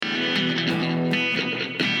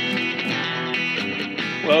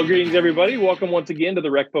Well, greetings, everybody. Welcome once again to the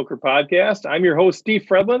Rec Poker Podcast. I'm your host, Steve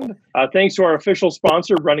Fredland. Thanks to our official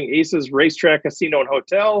sponsor, Running Aces Racetrack, Casino, and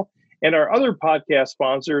Hotel, and our other podcast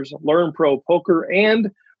sponsors, Learn Pro Poker and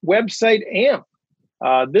website AMP.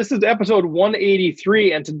 This is episode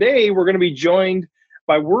 183, and today we're going to be joined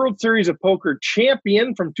by World Series of Poker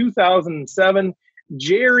champion from 2007,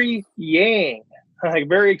 Jerry Yang. I'm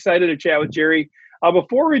very excited to chat with Jerry.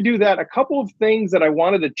 Before we do that, a couple of things that I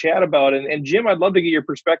wanted to chat about, and Jim, I'd love to get your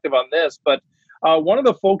perspective on this, but one of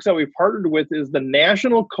the folks that we've partnered with is the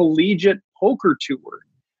National Collegiate Poker Tour.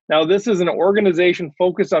 Now, this is an organization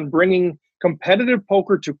focused on bringing competitive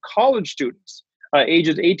poker to college students,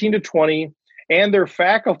 ages 18 to 20, and their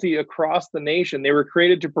faculty across the nation. They were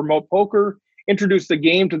created to promote poker, introduce the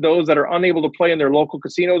game to those that are unable to play in their local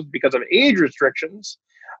casinos because of age restrictions,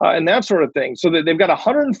 and that sort of thing. So they've got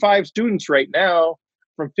 105 students right now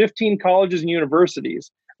from 15 colleges and universities: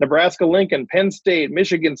 Nebraska Lincoln, Penn State,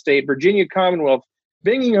 Michigan State, Virginia Commonwealth,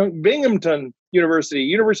 Binghamton University,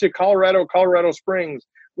 University of Colorado, Colorado Springs,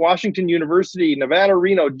 Washington University, Nevada,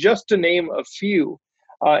 Reno, just to name a few.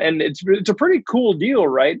 And it's a pretty cool deal,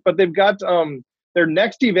 right? But they've got their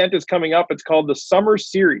next event is coming up. It's called the Summer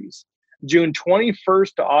Series, June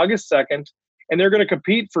 21st to August 2nd. And they're going to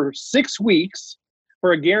compete for 6 weeks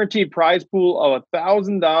for a guaranteed prize pool of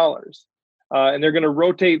 $1,000. And they're going to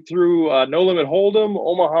rotate through No Limit Hold'em,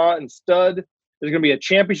 Omaha, and Stud. There's going to be a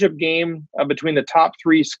championship game between the top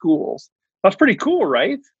 3 schools. That's pretty cool,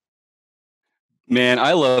 right? Man,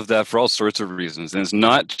 I love that for all sorts of reasons. And it's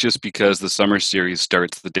not just because the summer series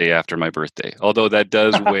starts the day after my birthday, although that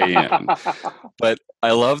does weigh in. But I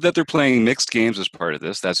love that they're playing mixed games as part of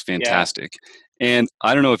this. That's fantastic. Yeah. And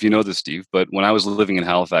I don't know if you know this, Steve, but when I was living in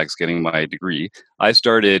Halifax getting my degree, I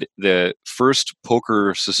started the first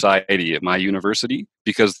poker society at my university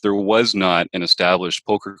because there was not an established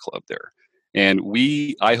poker club there. And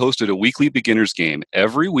I hosted a weekly beginners game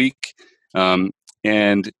every week.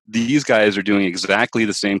 And these guys are doing exactly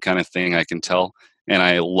the same kind of thing, I can tell, and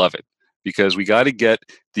I love it because we got to get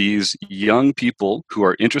these young people who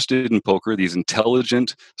are interested in poker, these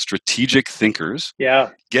intelligent, strategic thinkers,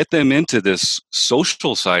 get them into this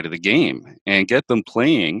social side of the game and get them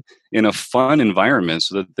playing in a fun environment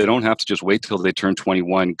so that they don't have to just wait till they turn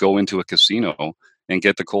 21, go into a casino and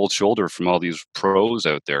get the cold shoulder from all these pros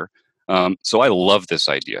out there. So I love this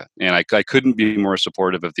idea, and I couldn't be more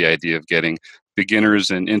supportive of the idea of getting beginners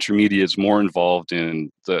and intermediates more involved in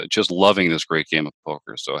just loving this great game of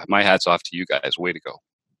poker. So my hat's off to you guys. Way to go.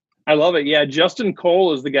 I love it. Yeah, Justin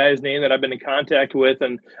Cole is the guy's name that I've been in contact with,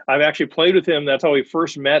 and I've actually played with him. That's how we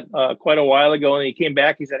first met quite a while ago, and he came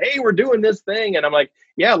back. He said, hey, we're doing this thing, and I'm like,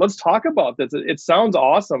 yeah, let's talk about this. It sounds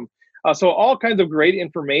awesome. So all kinds of great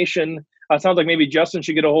information. Sounds like maybe Justin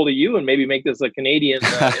should get a hold of you and maybe make this a Canadian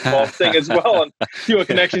involved thing as well, and see what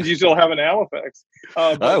connections you still have in Halifax.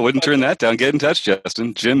 I wouldn't turn that down. Get in touch,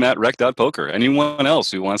 Justin. Jim@rec.poker. Anyone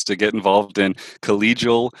else who wants to get involved in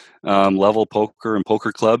collegial level poker and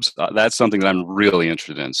poker clubs, that's something that I'm really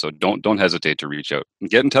interested in. So don't hesitate to reach out and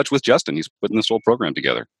get in touch with Justin. He's putting this whole program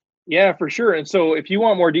together. Yeah, for sure. And so if you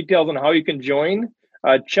want more details on how you can join,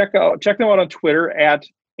 check them out on Twitter at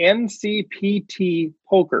NCPT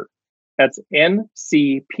Poker. That's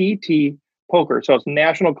NCPT Poker. So it's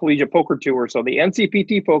National Collegiate Poker Tour. So the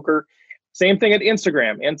NCPT Poker, same thing at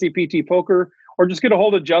Instagram, NCPT Poker, or just get a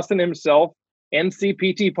hold of Justin himself,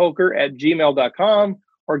 ncptpoker@gmail.com,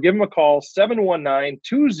 or give him a call,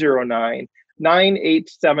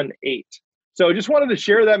 719-209-9878. So just wanted to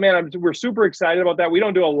share that, man. We're super excited about that. We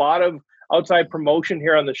don't do a lot of outside promotion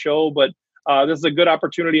here on the show, but this is a good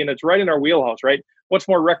opportunity, and it's right in our wheelhouse, right? What's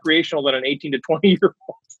more recreational than an 18 to 20-year-old?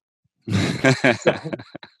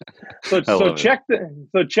 So check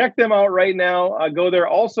them out right now. Go there.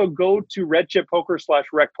 Also go to RedChip Poker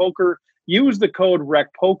 /RecPoker. Use the code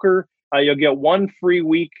RecPoker. You'll get 1 free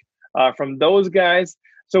week from those guys.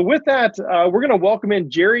 So with that, we're going to welcome in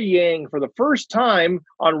Jerry Yang for the first time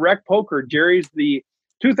on Rec Poker. Jerry's the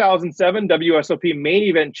 2007 WSOP main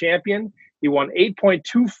event champion. He won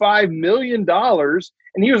 $8.25 million,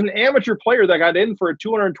 and he was an amateur player that got in for a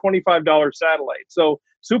 $225 satellite. So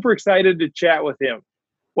super excited to chat with him.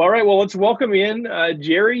 Well, all right, well, let's welcome in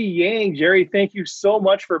Jerry Yang. Jerry, thank you so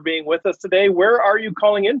much for being with us today. Where are you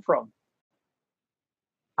calling in from?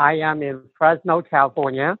 I am in Fresno,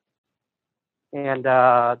 California, and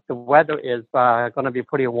the weather is going to be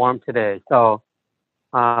pretty warm today. So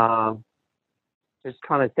just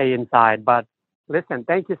trying to stay inside. But listen,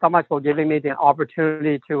 thank you so much for giving me the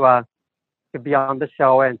opportunity to be on the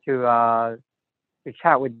show and to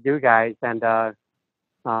chat with you guys and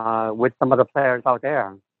with some of the players out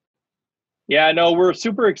there. Yeah, no, we're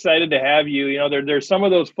super excited to have you. You know, there's some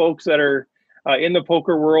of those folks that are in the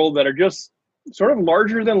poker world that are just sort of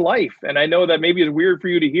larger than life. And I know that maybe it's weird for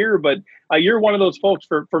you to hear, but you're one of those folks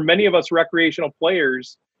for many of us recreational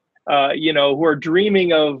players, you know, who are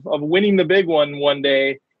dreaming of winning the big one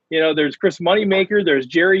day. You know, there's Chris Moneymaker, there's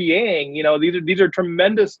Jerry Yang. You know, these are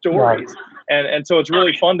tremendous stories, and so it's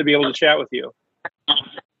really fun to be able to chat with you.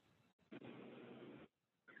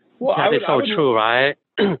 Well, that is so true, right?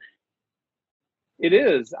 It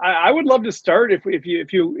is. I would love to start if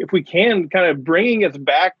we can, kind of bringing us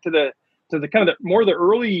back to the kind of the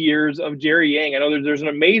early years of Jerry Yang. I know there's an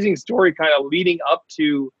amazing story kind of leading up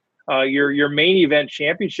to your main event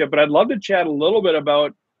championship, but I'd love to chat a little bit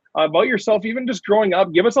about yourself, even just growing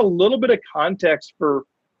up. Give us a little bit of context for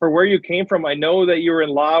where you came from. I know that you were in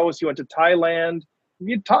Laos, you went to Thailand.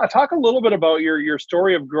 You talk a little bit about your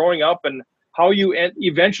story of growing up and how you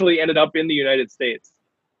eventually ended up in the United States.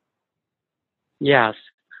 Yes.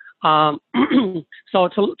 So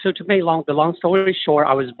to make the long story short,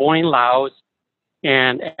 I was born in Laos,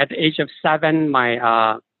 and at the age of 7,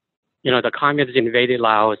 my the communists invaded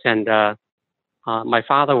Laos, and my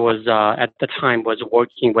father was at the time was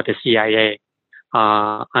working with the CIA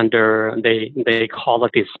under they call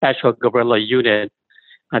it the Special Guerrilla Unit.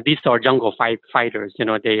 These are jungle fighters. You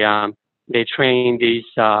know, they train these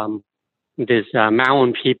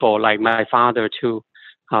mountain people like my father to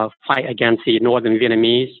fight against the Northern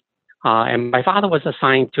Vietnamese. And my father was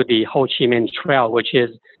assigned to the Ho Chi Minh Trail, which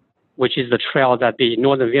is the trail that the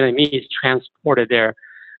Northern Vietnamese transported their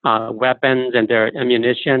weapons and their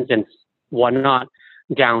ammunition and whatnot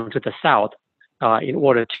down to the south in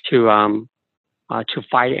order to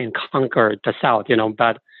fight and conquer the south. You know,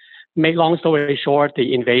 but make long story short,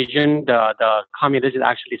 the invasion, the communists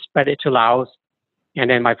actually spread it to Laos, and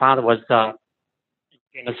then my father was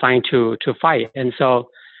assigned to fight. And so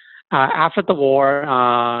after the war,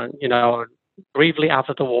 briefly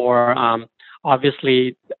after the war,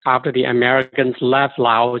 obviously after the Americans left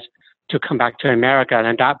Laos to come back to America,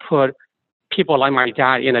 and that put people like my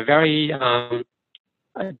dad in a very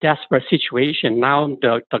desperate situation. Now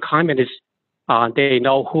the communists, they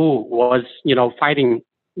know who was, fighting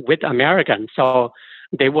with Americans. So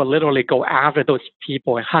they will literally go after those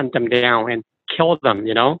people and hunt them down and kill them,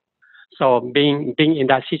 So being in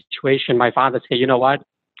that situation, my father said, you know what,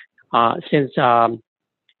 since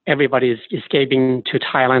everybody is escaping to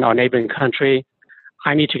Thailand, our neighboring country,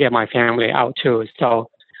 I need to get my family out too. So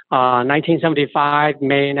 1975,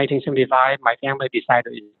 May 1975, my family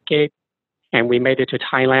decided to escape, and we made it to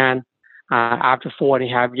Thailand. After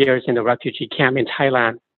 4.5 years in the refugee camp in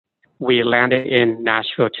Thailand, we landed in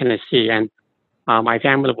Nashville, Tennessee, and my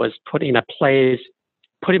family was put in a place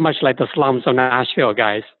pretty much like the slums of Nashville,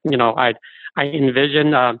 guys. I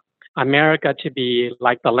envisioned America to be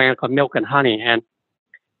like the land of milk and honey. And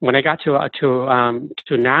when I got to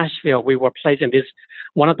Nashville, we were placed in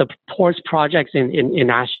one of the poorest projects in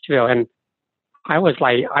Nashville, and I was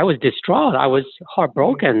distraught. I was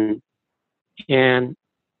heartbroken,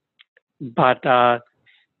 but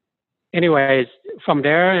anyways, from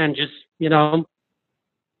there and just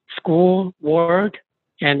school, work,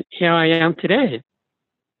 and here I am today.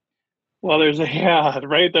 Well,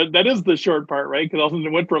 right. That is the short part, right? Because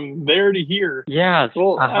it went from there to here. Yes.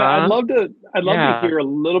 Well, I'd love to hear a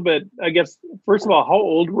little bit. I guess first of all, how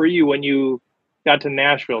old were you when you got to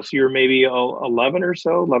Nashville? So you were maybe 11 or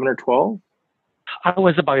so, 11 or 12. I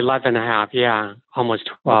was about 11 and a half. Yeah, almost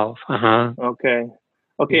 12. Okay.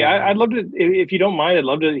 Yeah. I'd love to, if you don't mind, I'd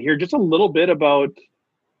love to hear just a little bit about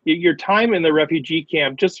your time in the refugee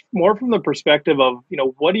camp, just more from the perspective of,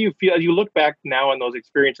 what do you feel as you look back now on those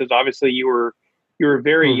experiences? Obviously you were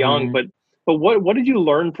very young, but what did you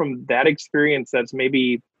learn from that experience that's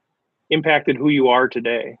maybe impacted who you are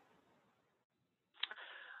today?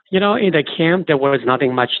 In the camp, there was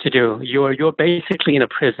nothing much to do. You're basically in a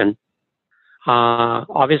prison.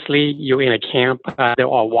 Obviously you're in a camp. There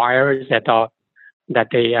are wires that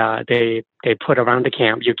they put around the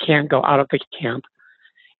camp. You can't go out of the camp.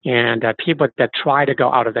 And people that try to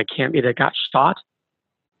go out of the camp either got shot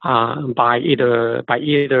by either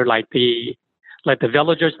like the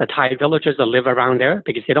villagers, the Thai villagers that live around there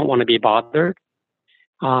because they don't want to be bothered,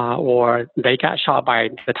 or they got shot by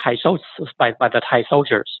the Thai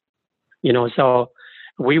soldiers. So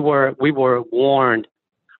we were warned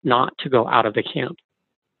not to go out of the camp,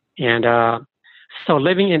 and so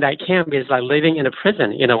living in that camp is like living in a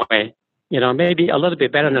prison in a way. Maybe a little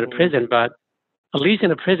bit better than a prison, but at least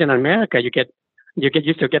in a prison in America, you get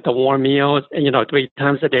used to get the warm meals, 3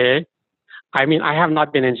 times a day. I mean, I have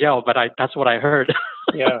not been in jail, but that's what I heard.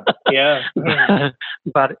 Yeah.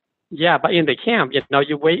 But yeah, but in the camp,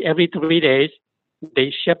 you wait every 3 days.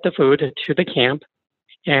 They ship the food to the camp,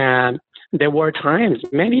 and there were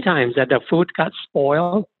many times, that the food got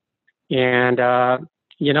spoiled, and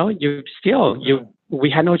we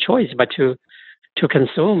had no choice but to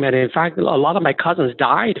consume. And in fact, a lot of my cousins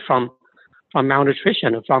died from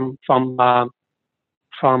malnutrition, from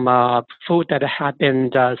food that had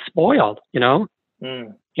been spoiled.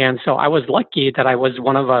 Mm. And so I was lucky that I was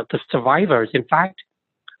one of the survivors. In fact,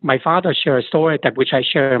 my father shared a story which I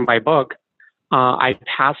share in my book. I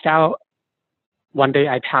passed out one day.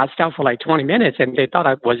 I passed out for like 20 minutes, and they thought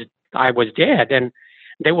I was dead, and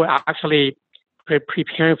they were actually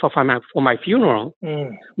preparing for my funeral.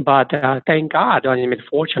 Mm. But thank God,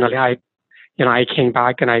 fortunately, I came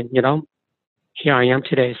back, and here I am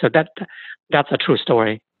today. So that's a true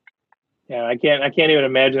story. Yeah, I can't even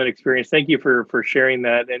imagine that experience. Thank you for sharing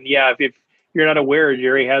that. And yeah, if you're not aware,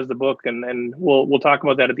 Jerry has the book, and we'll talk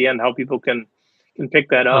about that at the end, how people can pick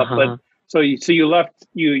that up. But so you left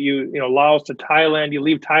Laos to Thailand. You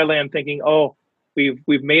leave Thailand thinking, oh,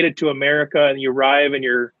 we've made it to America, and you arrive, and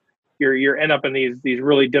you're end up in these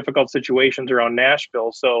really difficult situations around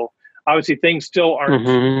Nashville. So obviously things still aren't,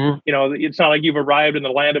 it's not like you've arrived in the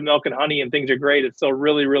land of milk and honey and things are great. It's still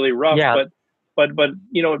really, really rough. Yeah. But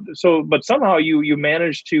somehow you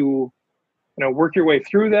managed to, work your way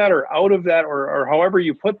through that or out of that, or however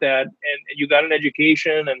you put that, and you got an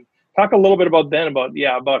education. And talk a little bit about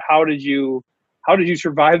how did you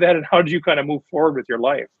survive that, and how did you kind of move forward with your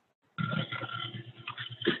life?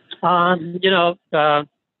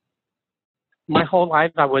 My whole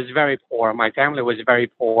life I was very poor. My family was very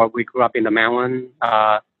poor. We grew up in the mountain.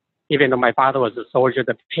 Even though my father was a soldier,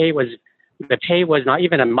 the pay was not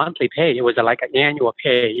even a monthly pay. It was like an annual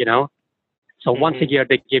pay, So once a year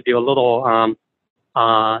they give you a little,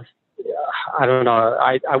 I don't know.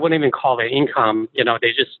 I wouldn't even call it income.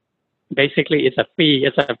 They just basically it's a fee.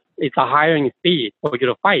 It's a hiring fee for you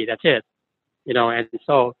to fight. That's it. And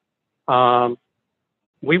so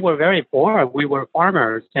we were very poor. We were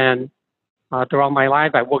farmers, and throughout my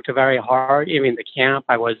life I worked very hard. Even in the camp,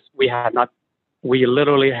 we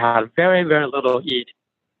literally had very, very little to eat.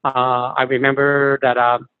 I remember that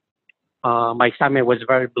my stomach was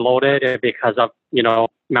very bloated because of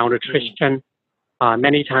malnutrition.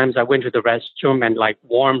 Many times I went to the restroom and like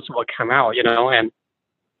worms would come out, and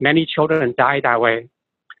many children died that way.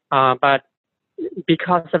 But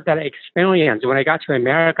because of that experience, when I got to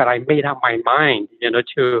America, I made up my mind,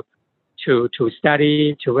 to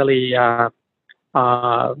study, to really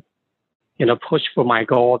push for my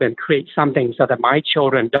goal and create something so that my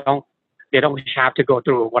children don't have to go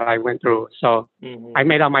through what I went through. So I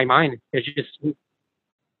made up my mind. It's just,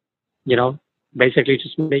 basically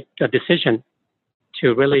just make a decision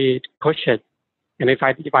to really push it. And if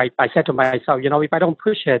I said to myself, if I don't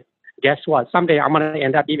push it, guess what? Someday I'm going to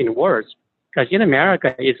end up even worse. Because in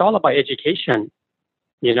America, it's all about education,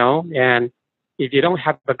 and if you don't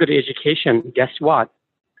have a good education, guess what?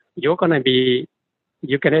 You're going to be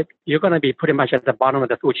pretty much at the bottom of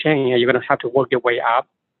the food chain, and you're going to have to work your way up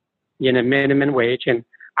in a minimum wage. And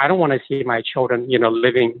I don't want to see my children,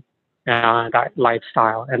 living that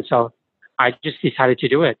lifestyle. And so I just decided to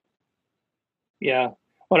do it. Yeah.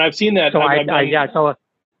 Well, I've seen that. So I've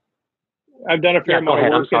done a fair amount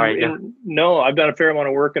of work. I've done a fair amount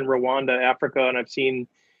of work in Rwanda, Africa, and I've seen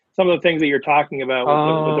some of the things that you're talking about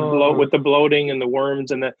with the bloating and the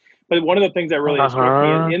worms But one of the things that really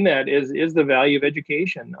struck me in that is the value of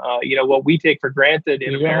education. What we take for granted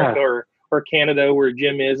in America or Canada, where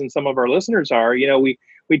Jim is and some of our listeners are.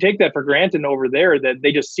 We take that for granted, and over there that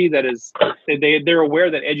they just see that as they're aware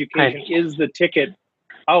that education is the ticket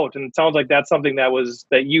out. And it sounds like that's something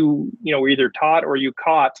that you were either taught or you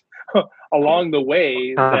caught along the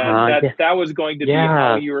way, that was going to be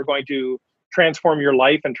how you were going to transform your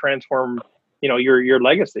life and transform, your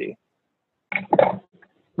legacy.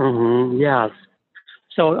 Yes.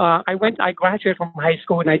 So I graduated from high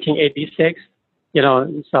school in 1986.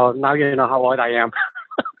 So now you know how old I am.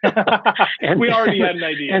 We already had an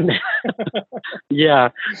idea.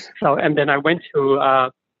 So and then I went to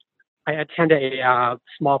I attended a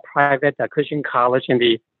small private Christian college in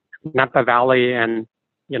the Napa Valley, and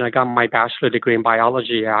I got my bachelor's degree in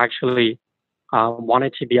biology. I actually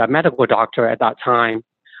wanted to be a medical doctor at that time.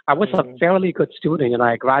 I was a fairly good student, and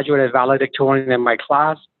I graduated valedictorian in my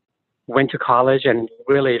class, went to college, and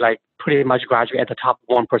really pretty much graduated at the top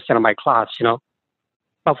 1% of my class,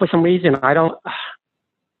 But for some reason,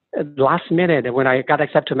 last minute when I got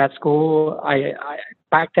accepted to med school, I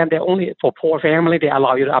back then they only for poor family they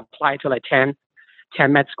allow you to apply to 10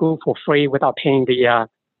 med school for free without paying the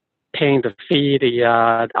paying the fee,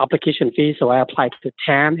 the application fee. So I applied to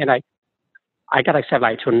 10, and I got accepted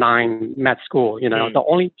like to 9 med school. The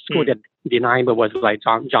only school that denied me was like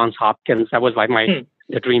Johns Hopkins. That was like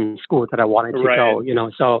the dream school that I wanted to go.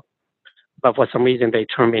 So, but for some reason they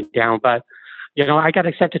turned me down. But I got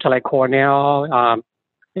accepted to like Cornell,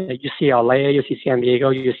 UCLA, UC San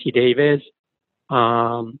Diego, UC Davis,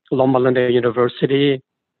 Loma Linda University,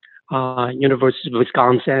 University of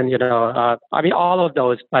Wisconsin. I mean all of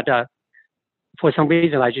those. But for some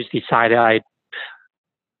reason I just decided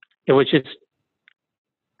it was just.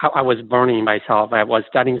 I was burning myself. I was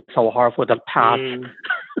studying so hard for the past,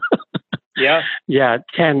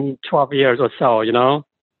 10, 12 years or so,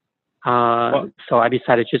 So I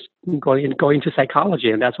decided just go into psychology,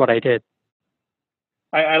 and that's what I did.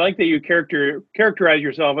 I like that you characterize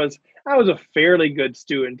yourself as, I was a fairly good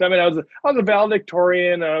student. I mean, I was a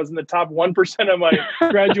valedictorian. I was in the top 1% of my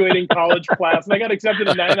graduating college class, and I got accepted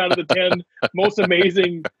in 9 out of the 10 most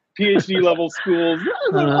amazing PhD level schools.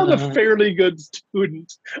 I was a fairly good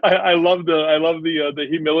student. I love the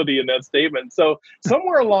humility in that statement. So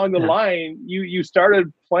somewhere along the line, you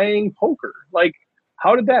started playing poker. Like,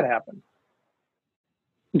 how did that happen?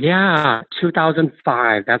 Yeah,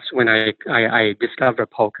 2005. That's when I discovered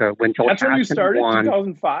poker. That's when you started.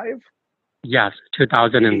 2005. Yes,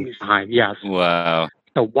 2005. Yes. Wow.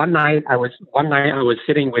 So one night I was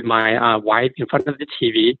sitting with my wife in front of the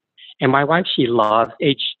TV. And my wife, she loves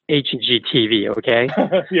HGTV, okay?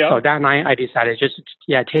 Yeah. So that night I decided just,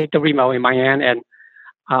 take the remote in my hand, and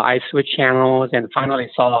I switched channels and finally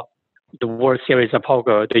saw the World Series of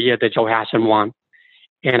Poker, the year that Joe Hassan won.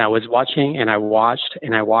 And I was watching, and I watched,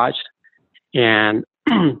 and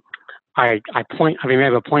I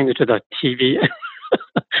remember pointing to the TV,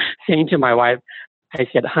 saying to my wife, I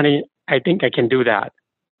said, honey, I think I can do that.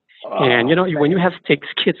 And, when you have 6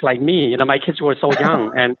 kids like me, my kids were so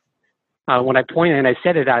young, and when I pointed and I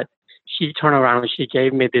said it, that she turned around and she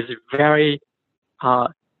gave me this very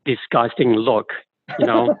disgusting look,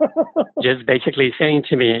 just basically saying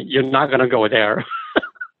to me, "You're not going to go there."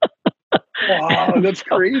 Wow, that's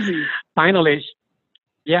crazy. Finally,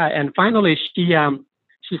 she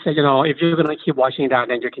said, if you're going to keep watching that,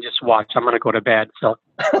 then you can just watch. I'm going to go to bed. So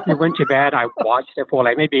we went to bed. I watched it for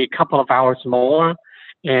like maybe a couple of hours more.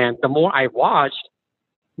 And the more I watched,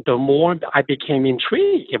 the more I became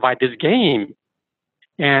intrigued by this game.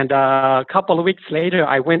 And a couple of weeks later,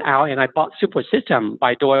 I went out and I bought Super System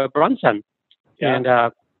by Doyle Brunson. Yeah. And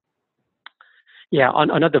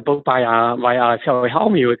another book by Phil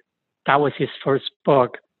Hellmuth. That was his first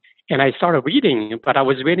book. And I started reading, but I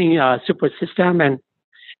was reading Super System. And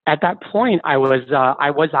at that point, I was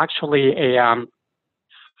actually an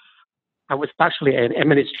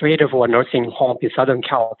administrator for a nursing home in Southern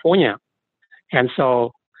California. And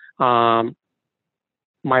so my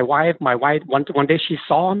wife, one day she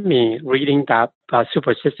saw me reading that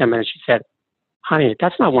Super System, and she said, honey,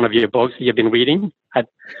 that's not one of your books you've been reading. I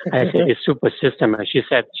said, it's Super System. And she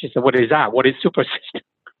said, what is that? What is Super System?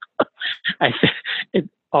 I said,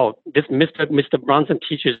 this Mr. Brunson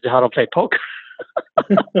teaches you how to play poker.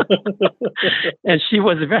 And she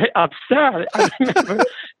was very upset. I remember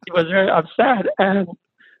she was very upset. And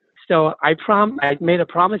so I made a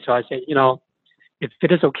promise to her. I said, if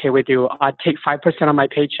it is okay with you, I'll take 5% of my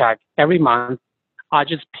paycheck every month. I'll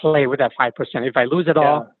just play with that 5%. If I lose it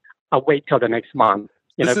all, I'll wait till the next month.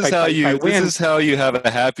 This is how you have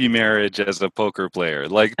a happy marriage as a poker player.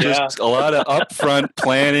 Like just a lot of upfront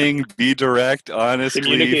planning, be direct,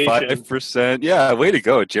 honestly, 5%. Yeah, way to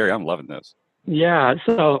go, Jerry. I'm loving this. Yeah.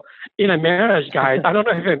 So in a marriage, guys, I don't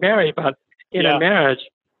know if you're married, but in a marriage,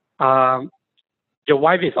 your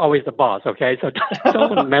wife is always the boss, okay? So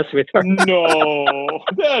don't mess with her. No,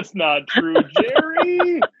 that's not true,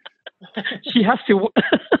 Jerry. She has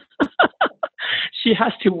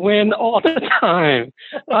to win all the time.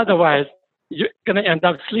 Otherwise, you're going to end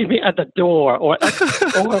up sleeping at the door or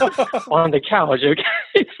on the couch, okay?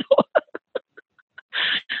 So,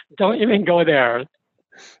 don't even go there.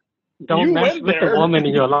 Don't mess with the woman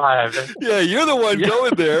in your life. Yeah, you're the one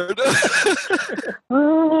going there.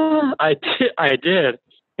 I did.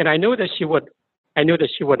 And I knew that she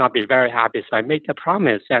would not be very happy. So I made the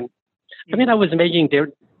promise. And I was making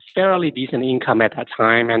fairly decent income at that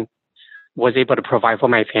time and was able to provide for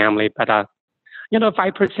my family. But,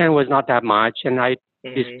 5% was not that much. And I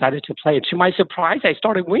decided to play. To my surprise, I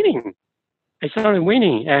started winning.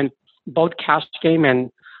 And both cash game and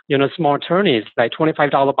small tourneys, like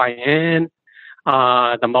 $25 buy-in.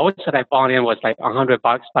 The most that I bought in was like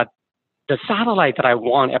 $100, but the satellite that I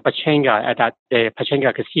won at Pechanga at the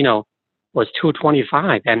Pechanga Casino was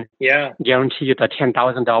 $225, and guaranteed you the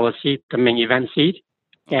 $10,000 seat, the main event seat.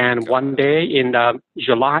 And one day in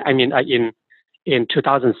July, in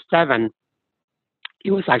 2007,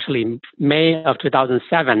 it was actually May of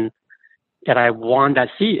 2007 that I won that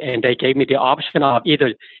seat, and they gave me the option of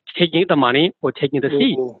either taking the money or taking the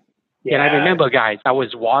seat. Yeah. And I remember, guys, I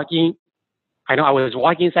was walking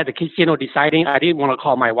inside the casino deciding I didn't want to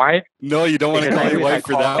call my wife. No, you don't want to call your wife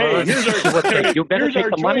for that Hey, one. You better here's take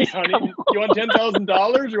our the money. choice, honey. You want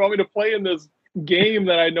 $10,000 or you want me to play in this game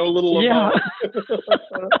that I know little about?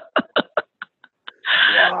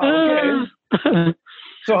 Wow, okay.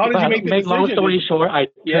 So how did you make the decision? Long story short, I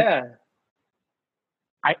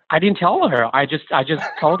didn't tell her. I just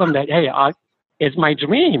told them that, hey, it's my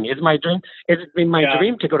dream. It's been my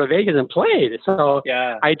dream to go to Vegas and play. So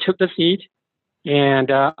I took the seat,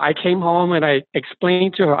 and I came home and I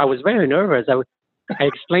explained to her. I was very nervous. I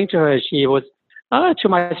explained to her. She was, to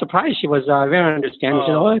my surprise, she was very understanding. She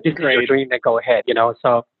said, "Oh, this is your dream. Then go ahead."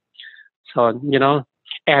 So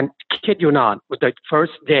and kid you not, with the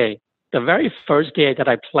very first day that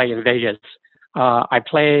I played in Vegas, I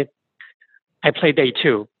played day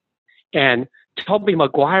 2, and Tobey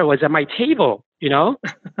Maguire was at my table.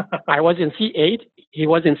 I was in seat 8, he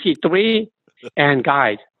was in seat 3, and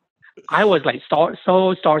guys, I was like so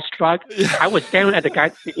starstruck. I was staring at the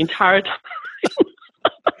guy the entire time.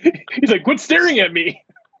 He's like, "Quit staring at me."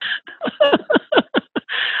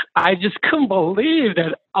 I just couldn't believe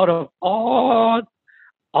that out of all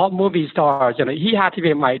movie stars, he had to be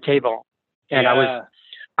at my table, and I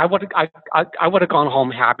would have gone home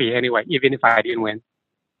happy anyway, even if I didn't win.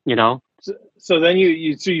 So then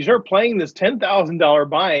you start playing this $10,000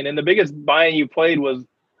 buy-in, and the biggest buy-in you played was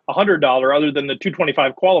 $100, other than the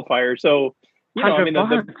 225 qualifier. So So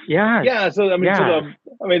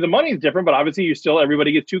the money's different, but obviously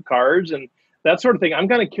everybody gets 2 cards and that sort of thing. I'm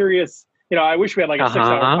kind of curious. I wish we had like a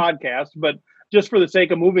 6-hour podcast, but just for the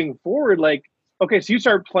sake of moving forward, like, okay, so you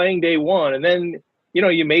start playing day 1, and then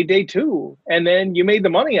you made day 2, and then you made the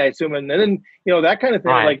money, I assume, and then that kind of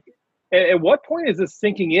thing. Right. Like, at what point is this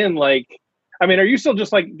sinking in? Like, I mean, are you still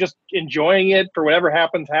just enjoying it for whatever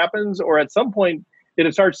happens, or at some point did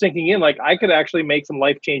it start sinking in? Like, I could actually make some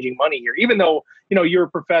life-changing money here, even though you're a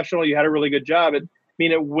professional, you had a really good job.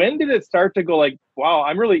 When did it start to go like, wow,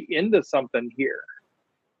 I'm really into something here?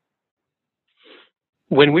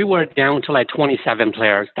 When we were down to like 27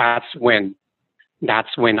 players, that's when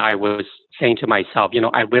I was saying to myself,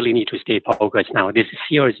 I really need to stay focused now. This is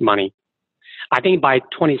serious money. I think by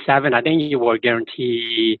 27, I think you were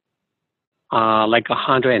guaranteed like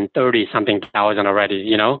 130 something thousand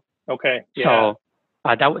already. Okay. Yeah. So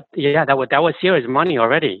that was serious money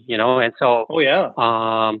already. And so. Oh yeah.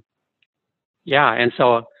 And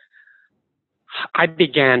so I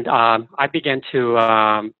began to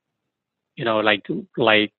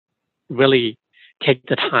like really take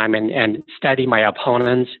the time and study my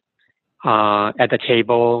opponents at the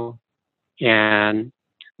table. And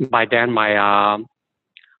by then I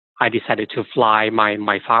decided to fly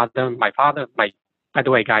my father. By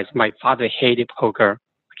the way, guys, my father hated poker.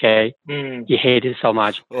 Okay. He hated it so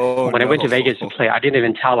much. When I went to Vegas to play, I didn't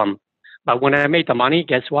even tell him. But when I made the money,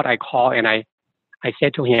 guess what? I called and I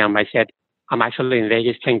said to him, I said, I'm actually in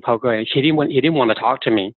Vegas playing poker. And he didn't want to talk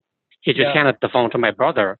to me. He just handed the phone to my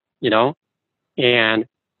brother, and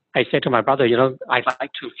I said to my brother, I'd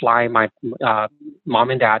like to fly my mom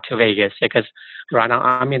and dad to Vegas because right now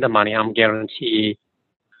I'm in the money. I'm guaranteed,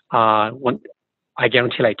 I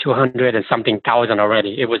guarantee like 200 and something thousand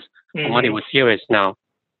already. It was, the money was serious now.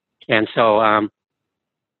 And so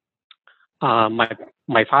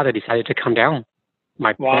my father decided to come down.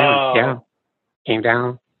 My parents, came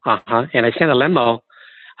down. And I sent a limo.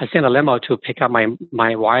 To pick up my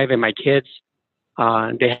wife and my kids.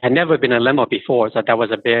 They had never been in a limo before, so that was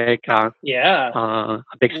a big surprise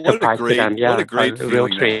to them. Yeah, what a great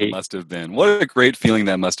feeling that must have been. What a great feeling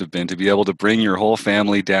that must have been to be able to bring your whole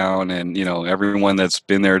family down, and everyone that's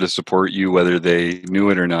been there to support you, whether they knew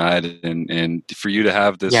it or not, and for you to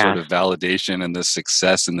have this sort of validation and this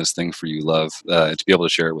success in this thing for you love, to be able to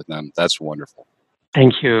share it with them. That's wonderful.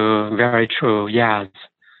 Thank you. Very true. Yes.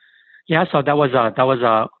 Yeah, so that was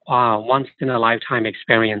a once in a lifetime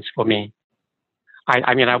experience for me.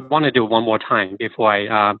 I want to do one more time before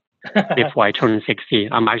I turn 60.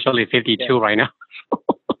 I'm actually 52 right now.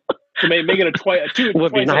 So make it a twice in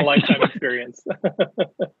a lifetime experience.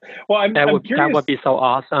 Well, I'm curious. That would be so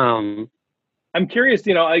awesome. I'm curious.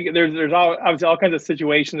 There's obviously all kinds of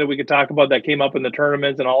situations that we could talk about that came up in the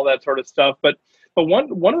tournaments and all that sort of stuff. But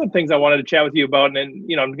one of the things I wanted to chat with you about,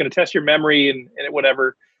 and I'm going to test your memory and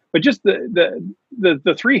whatever. But just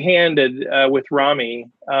the three-handed with Rami,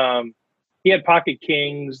 he had pocket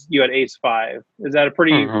kings. You had ace 5. Is that a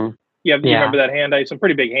pretty You remember that hand? It's a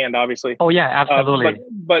pretty big hand, obviously. Oh yeah, absolutely.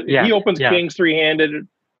 But he opens kings 3-handed,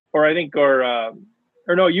 or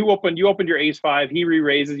no, you opened your ace 5. He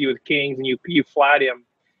re-raises you with kings, and you flat him,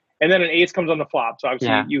 and then an ace comes on the flop. So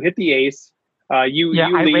obviously you hit the ace. You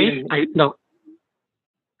lead.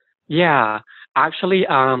 Actually,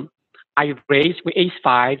 I raised with ace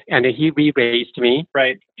 5, and then he re-raised me.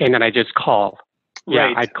 Right. And then I just called. Yeah,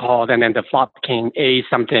 right. I called, and then the flop came ace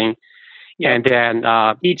something, and then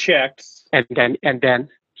he checked, and then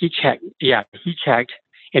he checked. Yeah, he checked,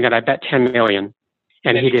 and then I bet 10 million,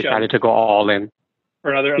 and he decided to go all in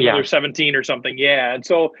for another 17 or something. Yeah, and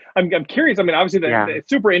so I'm curious. I mean, obviously it's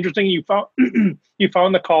super interesting. You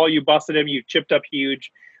found the call, you busted him, you chipped up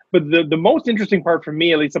huge. But the most interesting part for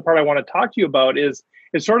me, at least the part I want to talk to you about, is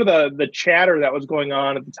sort of the chatter that was going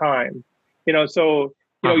on at the time. So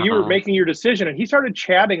you were making your decision, and he started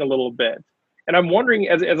chatting a little bit. And I'm wondering,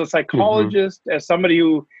 as a psychologist, as somebody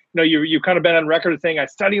who you've kind of been on record of saying, I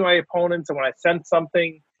study my opponents, and when I sense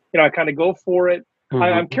something, I kind of go for it.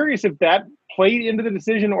 I'm curious if that played into the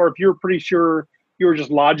decision, or if you're pretty sure you were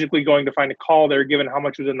just logically going to find a call there, given how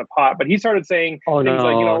much was in the pot. But he started saying things like,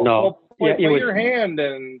 no. Play your hand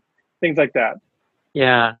and things like that.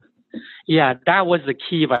 Yeah, that was the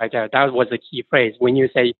key right there. That was the key phrase when you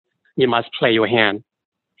say you must play your hand.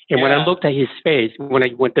 And when I looked at his face, when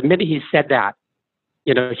the minute he said that,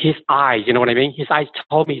 his eyes, you know what I mean? His eyes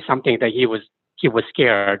told me something that he was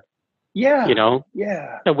scared. Yeah.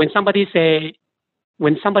 Yeah. So when somebody say,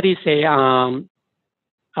 you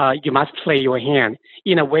must play your hand,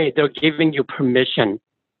 in a way, they're giving you permission.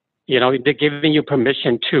 They're giving you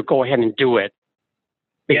permission to go ahead and do it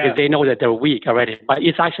because they know that they're weak already. But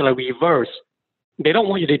it's actually reverse. They don't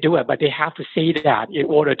want you to do it, but they have to say that in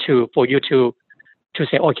order for you to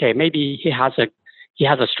say, okay, maybe he has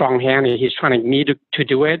a strong hand and he's trying me to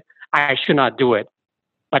do it. I should not do it.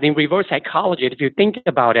 But in reverse psychology, if you think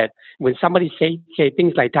about it, when somebody say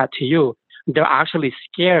things like that to you, they're actually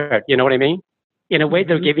scared. You know what I mean? In a way,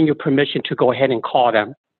 they're giving you permission to go ahead and call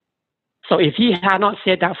them. So if he had not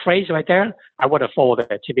said that phrase right there, I would have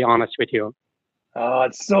folded, to be honest with you. Oh,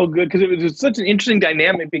 it's so good, because it was such an interesting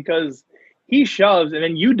dynamic, because he shoves and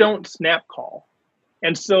then you don't snap call.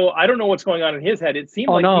 And so I don't know what's going on in his head. It seemed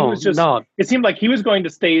it seemed like he was going to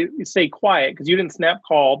stay quiet because you didn't snap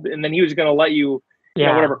call, and then he was going to let you,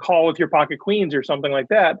 whatever, call with your pocket queens or something like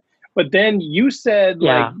that. But then you said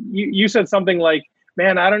you said something like,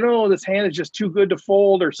 man, I don't know, this hand is just too good to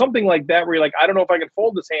fold, or something like that, where you're like, I don't know if I can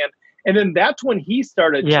fold this hand. And then that's when he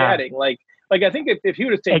started chatting. Like I think if he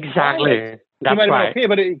would have stayed quiet, he might have been okay,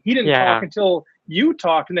 but he didn't talk until you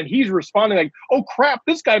talked, and then he's responding like, oh crap,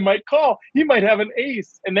 this guy might call. He might have an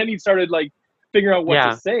ace. And then he started like figuring out what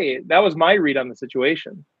to say. That was my read on the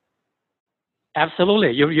situation.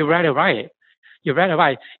 Absolutely. You read it right. You read it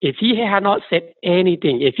right. If he had not said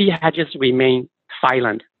anything, if he had just remained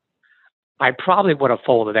silent, I probably would have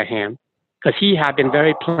folded the hand, because he had been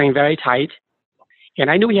playing very tight. And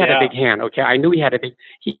I knew he had a big hand. Okay. I knew he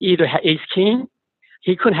either had ace king.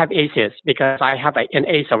 He couldn't have aces because I have an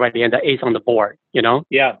ace already and the ace on the board,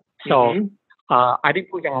 Yeah. So I didn't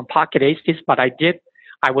put him on pocket aces, but I did.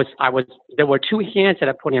 There were two hands that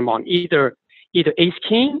I put him on, either ace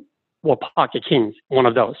king or pocket kings, one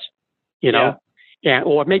of those,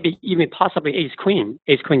 or maybe even possibly ace queen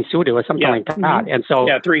suited or something like that. And so,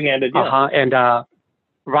 3-handed. Yeah. And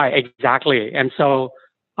right, exactly. And so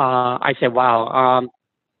I said, wow,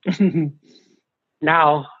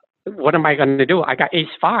 now what am I going to do? I got ace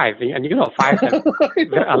 5, and 5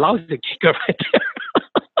 allows the kicker right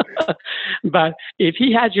there. But if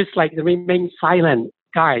he had just remained silent,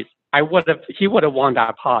 guys, he would have won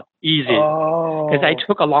that pot easy, because I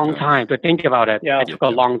took a long time to think about it. I took a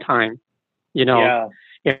long time, It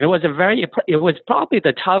was probably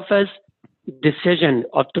the toughest decision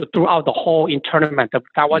throughout the whole tournament.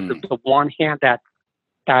 That was the one hand that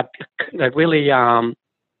really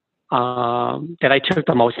that I took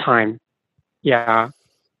the most time. Yeah.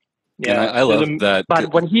 And I love that.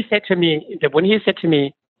 But when he said to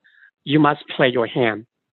me, you must play your hand,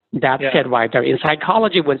 that's it right there. In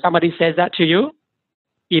psychology, when somebody says that to you,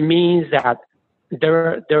 it means that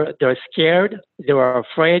they're scared, they're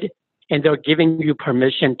afraid, and they're giving you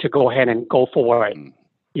permission to go ahead and go for it.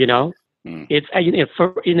 It's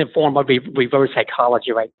in a form of reverse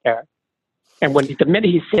psychology right there. And the minute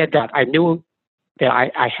he said that, I knew that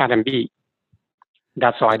I had him beat.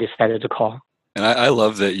 That's why I decided to call. And I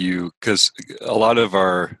love that because a lot of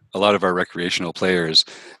our recreational players,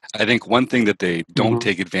 I think one thing that they don't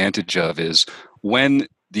take advantage of is when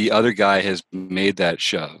the other guy has made that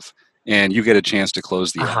shove and you get a chance to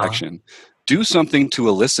close the action, do something to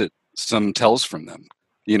elicit some tells from them.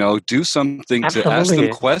 Do something to ask them Absolutely.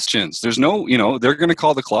 questions. There's no, they're going to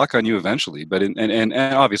call the clock on you eventually, but and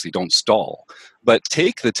obviously don't stall, but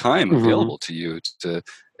take the time Hmm. available to you to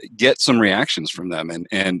get some reactions from them.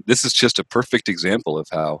 And this is just a perfect example of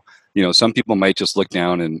how, some people might just look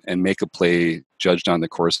down and make a play judged on the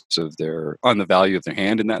course of on the value of their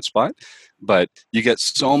hand in that spot. But you get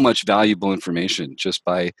so much valuable information just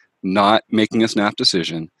by not making a snap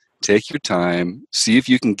decision. Take your time, see if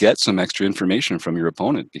you can get some extra information from your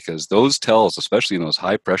opponent, because those tells, especially in those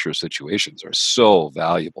high pressure situations, are so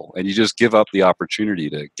valuable. And you just give up the opportunity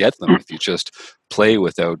to get them if you just play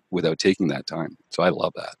without taking that time. So I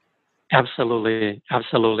love that. Absolutely.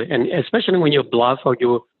 Absolutely. And especially when you bluff or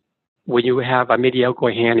when you have a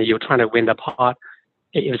mediocre hand and you're trying to win the pot,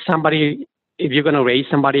 if you're going to raise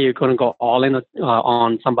somebody, you're going to go all in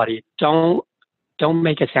on somebody. Don't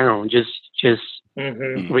make a sound. Just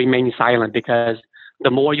remain silent, because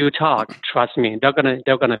the more you talk, trust me, they're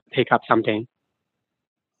gonna pick up something.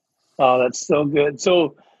 Oh, that's so good.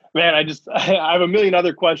 So, man, I have a million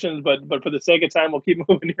other questions, but for the sake of time, we'll keep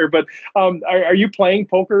moving here. But are you playing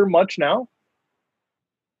poker much now?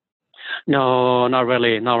 No, not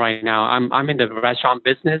really, not right now. I'm in the restaurant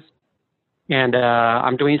business, and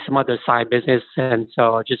I'm doing some other side business, and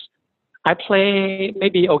so just I play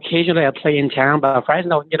maybe occasionally. I play in town, but right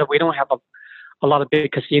now, we don't have a lot of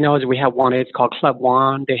big casinos. We have one. It's called Club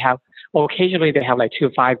One. Occasionally they have like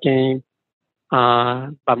 2-5 games,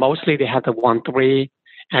 but mostly they have the 1-3.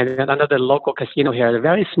 And then another local casino here, a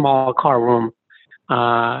very small car room.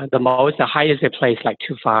 The highest they play is like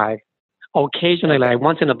 2-5. Occasionally, like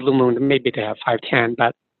once in a blue moon, maybe they have 5-10.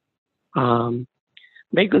 But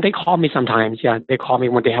they call me sometimes. Yeah, they call me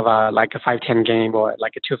when they have a 5-10 game or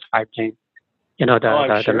like a 2-5 game.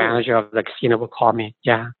 The manager of the casino will call me.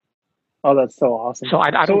 Yeah. Oh, that's so awesome. So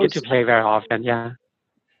I don't get to play very often. Yeah.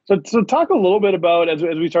 So talk a little bit about, as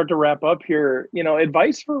we start to wrap up here,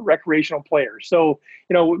 advice for recreational players. So,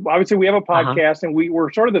 obviously we have a podcast and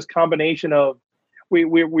we're sort of this combination of,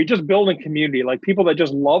 we just build a community, like people that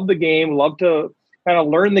just love the game, love to kind of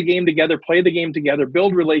learn the game together, play the game together,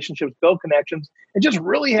 build relationships, build connections, and just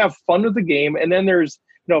really have fun with the game. And then there's,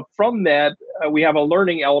 from that, we have a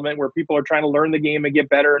learning element where people are trying to learn the game and get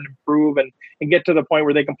better and improve and get to the point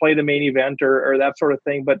where they can play the main event or that sort of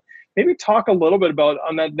thing. But maybe talk a little bit about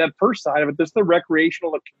on that first side of it, this the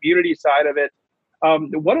recreational, the community side of it.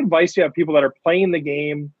 What advice do you have people that are playing the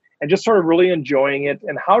game and just sort of really enjoying it,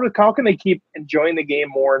 and how can they keep enjoying the game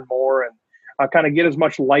more and more and kind of get as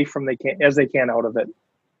much life as they can out of it?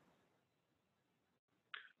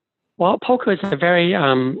 Well, poker is a very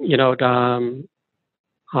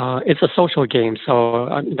it's a social game,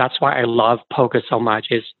 so that's why I love poker so much.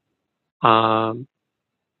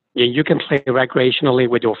 You can play recreationally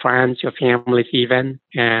with your friends, your families even,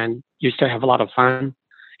 and you still have a lot of fun.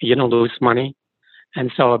 You don't lose money. And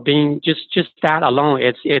so being just that alone,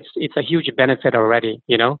 it's a huge benefit already,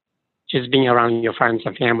 just being around your friends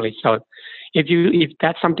and family. So if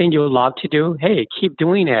that's something you love to do, hey, keep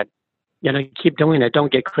doing it. Keep doing it. Don't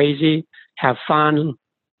get crazy. Have fun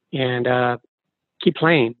and keep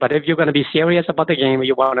playing. But if you're going to be serious about the game,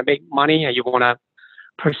 you want to make money and you want to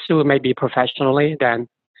pursue maybe professionally, then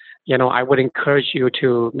I would encourage you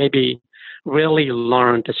to maybe really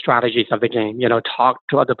learn the strategies of the game. Talk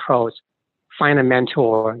to other pros, find a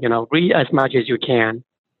mentor. Read as much as you can,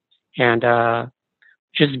 and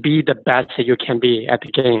just be the best that you can be at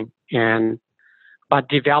the game. But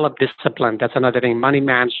develop discipline. That's another thing. Money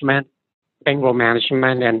management, bankroll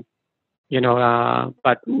management, and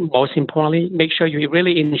but most importantly, make sure you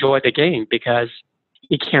really enjoy the game, because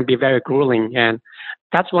it can be very grueling. And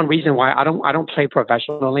that's one reason why I don't play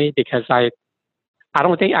professionally, because I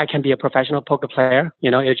don't think I can be a professional poker player.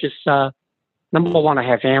 It's just number one, I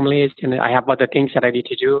have families and I have other things that I need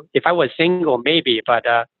to do. If I was single, maybe, but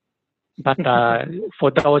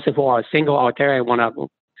for those who are single out there and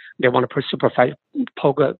they want to pursue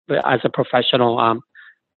poker as a professional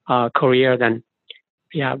career, then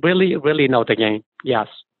yeah, really, really know the game. Yes.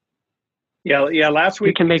 Yeah. Last week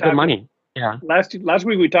you can make good money. Yeah. Last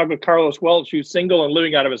week we talked with Carlos Welch, who's single and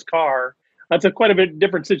living out of his car. That's quite a bit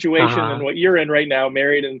different situation than what you're in right now,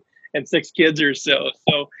 married and 6 kids or so.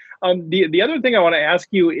 So the other thing I want to ask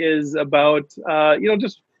you is about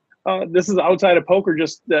this is outside of poker,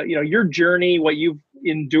 just your journey, what you've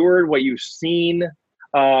endured, what you've seen,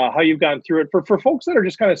 how you've gone through it. For folks that are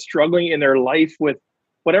just kind of struggling in their life with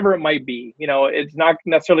whatever it might be, it's not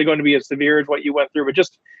necessarily going to be as severe as what you went through, but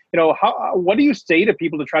just, what do you say to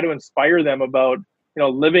people to try to inspire them about,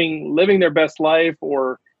 living their best life,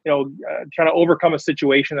 or, trying to overcome a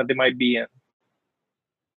situation that they might be in?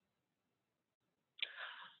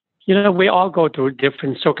 We all go through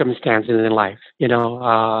different circumstances in life.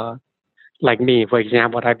 Like me, for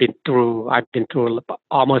example, I've been through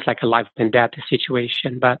almost like a life and death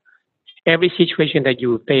situation. But every situation that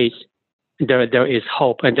you face, there is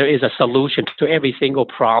hope, and there is a solution to every single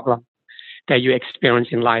problem that you experience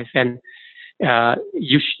in life. And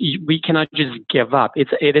we cannot just give up.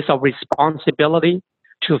 It is a responsibility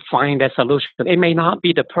to find that solution. It may not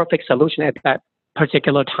be the perfect solution at that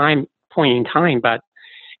particular point in time, but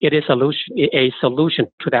it is a solution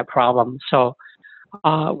to that problem. So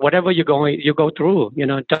whatever you go through,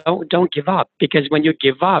 don't give up, because when you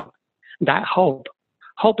give up, that hope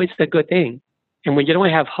is a good thing. And when you don't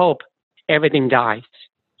have hope, everything dies.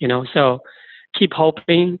 So keep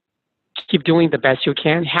hoping, keep doing the best you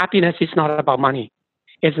can. Happiness is not about money.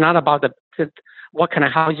 It's not about what kind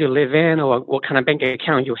of house you live in or what kind of bank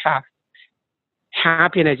account you have.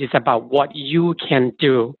 Happiness is about what you can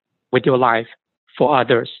do with your life for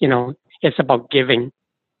others. It's about giving.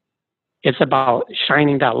 It's about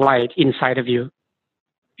shining that light inside of you.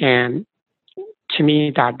 And to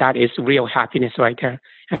me, that is real happiness right there.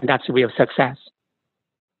 And that's real success.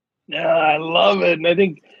 Yeah, I love it. And I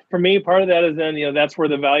think for me, part of that is then, that's where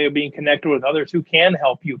the value of being connected with others who can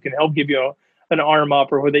help you, can help give you an arm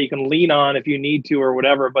up, or who that you can lean on if you need to or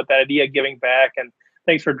whatever. But that idea of giving back, and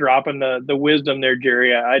thanks for dropping the wisdom there,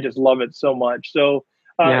 Jerry. I just love it so much. So,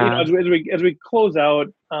 as we close out,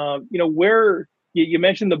 where you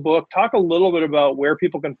mentioned the book, talk a little bit about where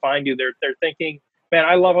people can find you. They're thinking, man,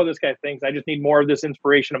 I love how this guy thinks. I just need more of this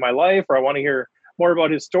inspiration in my life, or I want to hear more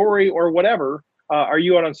about his story or whatever. Are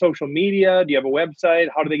you out on social media? Do you have a website?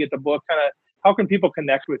 How do they get the book? How can people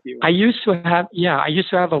connect with you? I used to have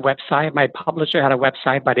a website. My publisher had a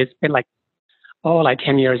website, but it's been like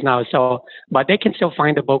 10 years now. So, but they can still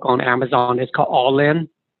find the book on Amazon. It's called All In,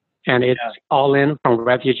 and it's All In from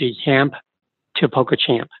Refugee Camp to Poker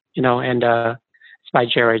Champ, and it's by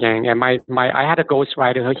Jerry Yang. And I had a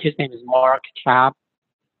ghostwriter. His name is Mark Tabb.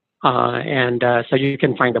 So you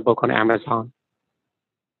can find the book on Amazon.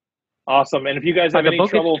 Awesome. And if you guys have any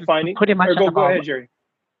trouble finding, pretty much go ahead, Jerry.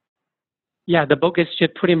 Yeah, the book is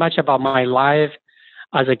just pretty much about my life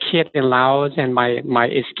as a kid in Laos and my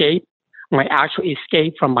actual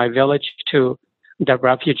escape from my village to the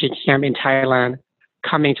refugee camp in Thailand,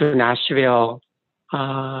 coming to Nashville,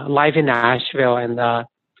 life in Nashville, and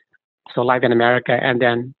so life in America, and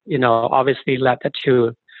then obviously led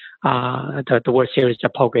to the World Series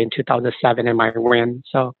of Poker in 2007 and my win.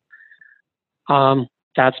 So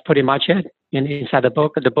that's pretty much it inside the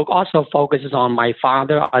book. The book also focuses on my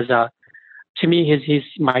father to me, he's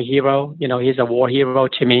my hero. He's a war hero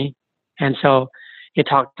to me. And so he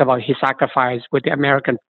talked about his sacrifice with the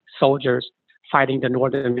American soldiers fighting the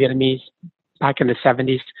Northern Vietnamese back in the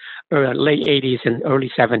 70s, late 80s and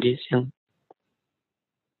early 70s.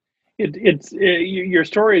 Your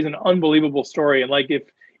story is an unbelievable story. And like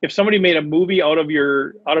if somebody made a movie out of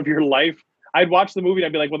your life, I'd watch the movie and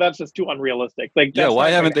I'd be like, well, that's just too unrealistic. Like, why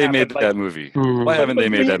haven't they made that movie? Why haven't they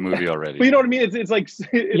made that movie already? But you know what I mean? It's like, so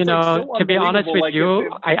to be honest with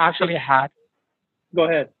you, I actually had. Go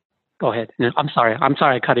ahead. No, I'm sorry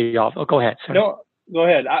I cut you off. Oh, go ahead. Sorry. No, go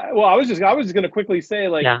ahead. I was just going to quickly say,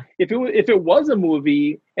 if it was a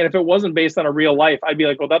movie and if it wasn't based on a real life, I'd be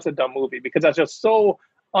like, well, that's a dumb movie, because that's just so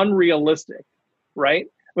unrealistic, right?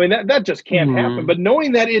 I mean, that just can't happen. But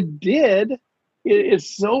knowing that it did, it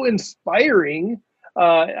is so inspiring.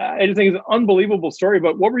 I just think it's an unbelievable story.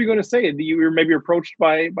 But what were you going to say? You were maybe approached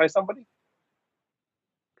by somebody?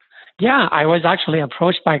 Yeah, I was actually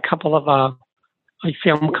approached by a couple of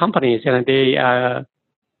film companies, and they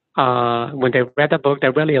when they read the book, they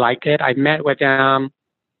really liked it. I met with them,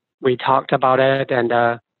 we talked about it,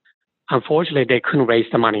 and unfortunately, they couldn't raise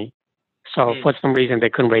the money. So for some reason, they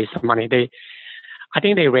couldn't raise the money. I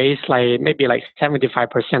think they raised maybe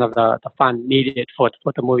 75% of the fund needed for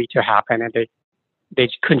the movie to happen, and they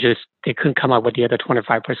couldn't come up with the other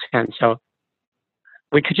 25%. So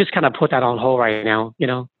we could just kind of put that on hold right now.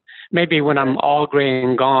 Maybe when I'm all gray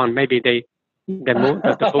and gone, maybe the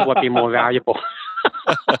book would be more valuable.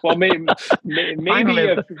 Well, maybe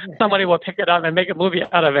if somebody will pick it up and make a movie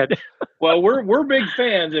out of it. Well, we're big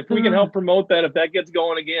fans. If we can help promote that, if that gets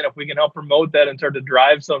going again, if we can help promote that and start to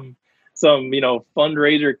drive some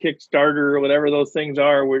fundraiser, Kickstarter, or whatever those things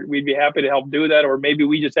are, we'd be happy to help do that. Or maybe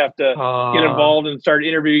we just have to get involved and start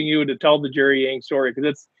interviewing you to tell the Jerry Yang story,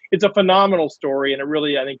 because it's a phenomenal story, and it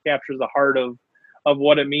really, I think, captures the heart of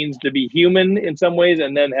what it means to be human in some ways,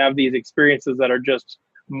 and then have these experiences that are just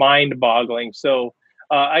mind-boggling. So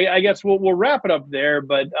I guess we'll wrap it up there,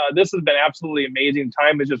 but this has been absolutely amazing.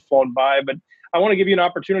 Time has just flown by, but I want to give you an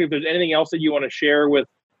opportunity if there's anything else that you want to share with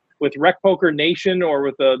with Rec Poker Nation or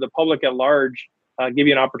with the public at large, give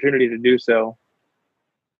you an opportunity to do so.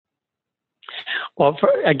 Well,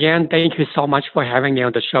 again, thank you so much for having me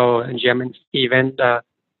on the show, Jim and Steven.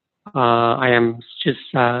 I am just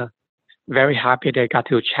very happy that I got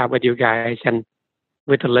to chat with you guys and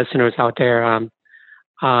with the listeners out there.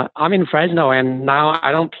 I'm in Fresno, and now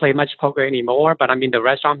I don't play much poker anymore, but I'm in the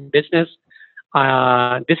restaurant business.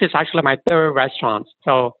 This is actually my third restaurant.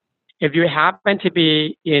 So if you happen to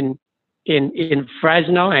be in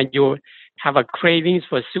Fresno and you have a cravings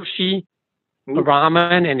for sushi,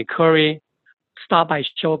 ramen, and curry, stop by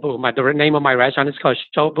Shobu. The name of my restaurant is called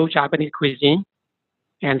Shobu Japanese Cuisine.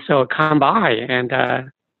 And so come by and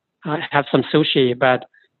have some sushi. But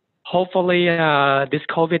hopefully this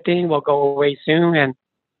COVID thing will go away soon and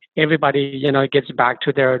everybody, gets back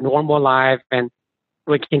to their normal life and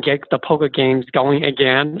we can get the poker games going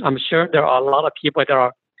again. I'm sure there are a lot of people that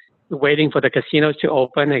are waiting for the casinos to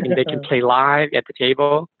open and they can play live at the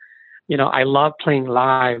table. I love playing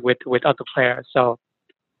live with other players. So,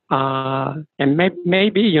 and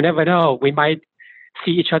maybe, you never know, we might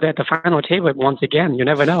see each other at the final table once again. You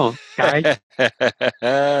never know, guys.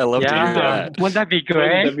 I love to hear that. Wouldn't that be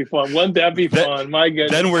great? Wouldn't that be fun? Wouldn't that be fun? My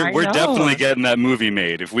goodness. Then we're definitely getting that movie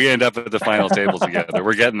made. If we end up at the final table together,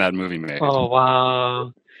 we're getting that movie made. Oh,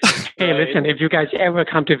 wow. Hey, listen, if you guys ever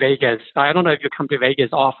come to Vegas, I don't know if you come to Vegas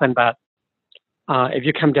often, but if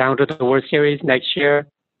you come down to the World Series next year,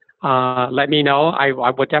 let me know. I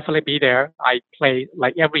will definitely be there. I play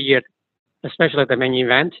like every year, especially the main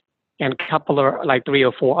event and a couple of like 3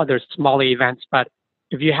 or 4 other small events. But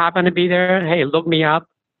if you happen to be there, hey, look me up.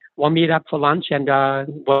 We'll meet up for lunch and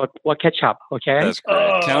we'll catch up. Okay. That's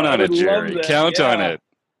great. Count on it, Jerry. Count on it.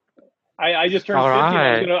 I just turned 50.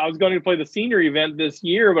 Right. I was going to play the senior event this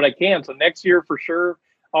year, but I can't. So next year for sure,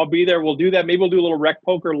 I'll be there. We'll do that. Maybe we'll do a little Rec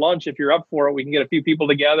Poker lunch if you're up for it. We can get a few people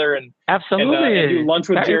together and absolutely and do lunch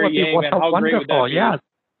with Jerry Yang. Man, how great would that be? Yes.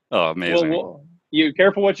 Oh, amazing. You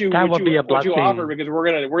careful what you offer because we're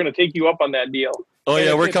gonna take you up on that deal. Oh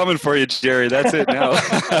yeah, we're coming for you, Jerry. That's it now.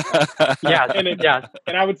 Yes.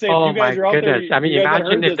 And I would say, if you guys are out there. I mean,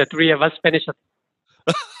 imagine if the 3 of us finish.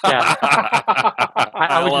 Yeah.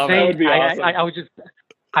 I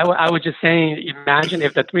was just saying, imagine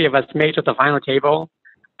if the 3 of us made it to the final table.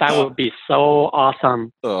 That would be so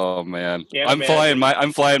awesome. Oh man, yeah, I'm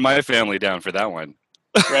flying my family down for that one.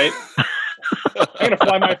 Right. I'm gonna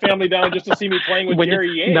fly my family down just to see me playing with Jerry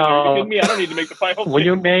Yang. No, are you kidding me? I don't need to make the final. When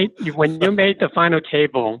you made the final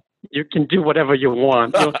table, you can do whatever you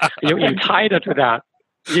want. You're entitled to that.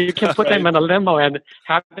 You can put them in a limo and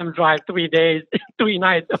have them drive 3 days, 3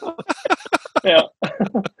 nights. Yeah.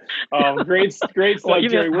 Great stuff, Jerry.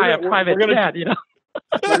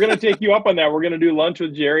 We're gonna take you up on that. We're gonna do lunch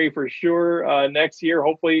with Jerry for sure next year.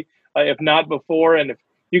 Hopefully, if not before. And if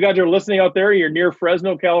you guys are listening out there, you're near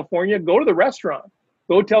Fresno, California, go to the restaurant.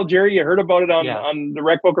 Go tell Jerry you heard about it on the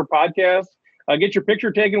Rec Poker podcast. Get your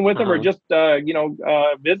picture taken with him or just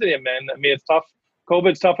visit him, man. I mean, it's tough.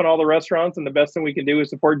 COVID's tough in all the restaurants, and the best thing we can do is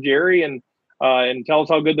support Jerry and tell us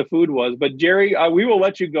how good the food was. But Jerry, we will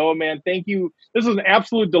let you go, man. Thank you. This was an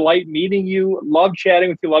absolute delight meeting you. Love chatting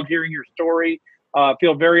with you. Love hearing your story.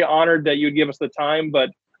 Feel very honored that you'd give us the time, but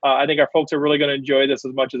I think our folks are really going to enjoy this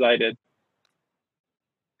as much as I did.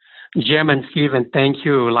 Jim and Steven, thank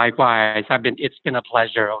you. Likewise, it's been a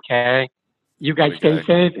pleasure. Okay, you guys stay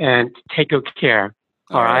safe and take good care.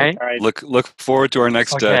 All right. Look forward to our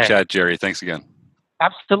next chat, Jerry. Thanks again.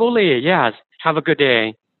 Absolutely. Yes. Have a good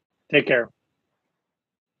day. Take care.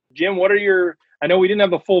 Jim, I know we didn't have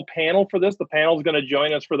the full panel for this. The panel's going to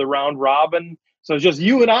join us for the round robin. So it's just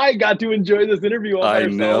you and I got to enjoy this interview all by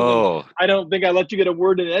ourselves. I know. I don't think I let you get a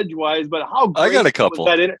word in edgewise, but how great I got a couple.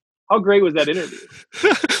 How great was that interview?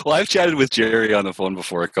 Well, I've chatted with Jerry on the phone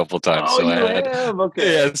before a couple of times. Oh, so you have?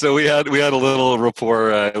 Okay. Yeah, so we had a little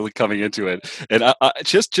rapport coming into it, and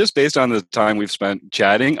just based on the time we've spent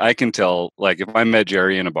chatting, I can tell. Like, if I met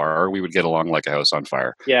Jerry in a bar, we would get along like a house on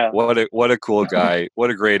fire. Yeah. What a cool guy. What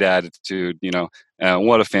a great attitude.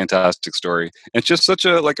 What a fantastic story. And just such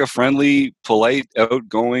a friendly, polite,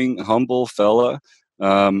 outgoing, humble fella.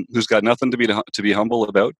 Who's got nothing to be humble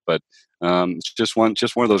about, but it's just one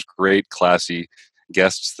of those great, classy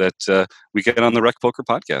guests that we get on the Rec Poker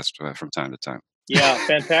podcast from time to time. Yeah,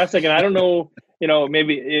 fantastic. And I don't know,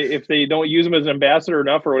 maybe if they don't use him as an ambassador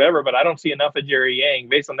enough or whatever, but I don't see enough of Jerry Yang.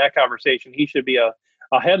 Based on that conversation, he should be a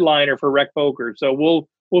headliner for Rec Poker. So we'll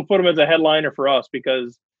put him as a headliner for us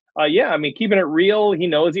because, keeping it real, he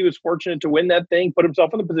knows he was fortunate to win that thing, put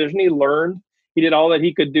himself in the position he learned. He did all that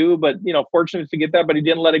he could do, but, fortunate to get that, but he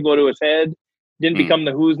didn't let it go to his head. didn't become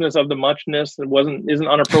the who'sness of the muchness. It isn't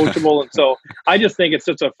unapproachable. And so I just think it's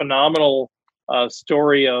such a phenomenal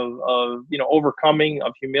story of overcoming,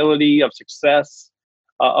 of humility, of success,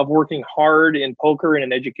 of working hard in poker and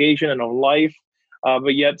in education and in life,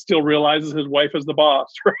 but yet still realizes his wife is the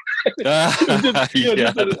boss.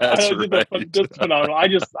 Just phenomenal.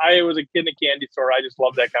 I was a kid in a candy store. I just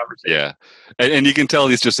love that conversation. Yeah, and you can tell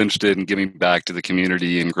he's just interested in giving back to the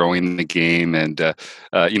community and growing the game. And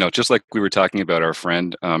just like we were talking about our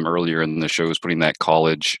friend earlier in the show, who's putting that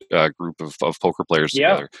college group of poker players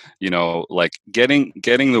together. Like getting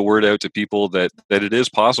the word out to people that it is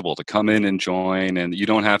possible to come in and join, and you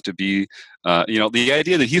don't have to be. The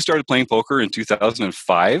idea that he started playing poker in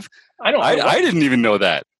 2005. I didn't even know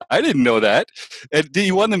that. I didn't know that. And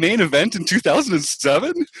he won the main event in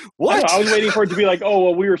 2007? What? I was waiting for it to be like, oh,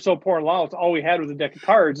 well, we were so poor and lost. All we had was a deck of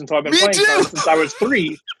cards. And so I've been playing cards since I was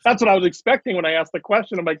 3. That's what I was expecting when I asked the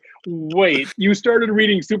question. I'm like, wait, you started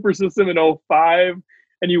reading Super System in 2005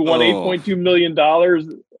 and you won $8.2 million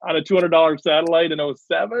on a $200 satellite in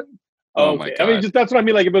 2007? Oh, my God. I mean, that's what I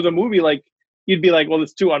mean. Like, if it was a movie, like, you'd be like, well,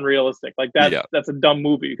 it's too unrealistic. Like, that's a dumb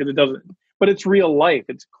movie because it doesn't. But it's real life.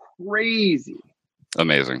 It's crazy.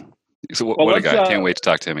 Amazing. So what a guy. Can't wait to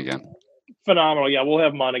talk to him again. Phenomenal. Yeah, we'll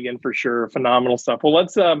have him on again for sure. Phenomenal stuff. Well,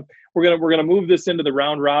 let's we're gonna move this into the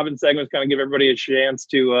round robin segment, kind of give everybody a chance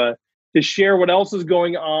to share what else is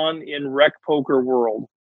going on in rec poker world.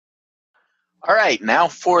 All right, now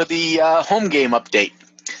for the home game update.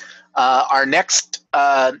 Our next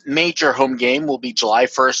major home game will be July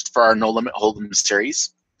 1st for our No Limit Hold'em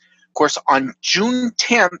series. Of course, on June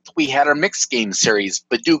 10th, we had our mixed game series,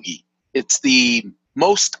 Badoogie. It's the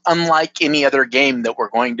most unlike any other game that we're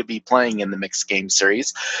going to be playing in the mixed game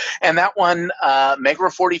series. And that one, Megra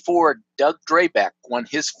 44, Doug Drabeck, won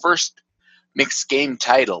his first mixed game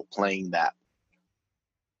title playing that.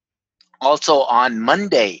 Also on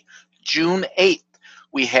Monday, June 8th,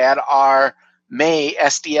 we had our May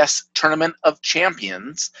SDS Tournament of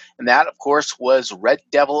Champions. And that, of course, was Red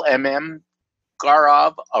Devil MM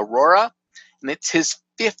Gaurav Arora. And it's his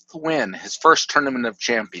 5th win, his first Tournament of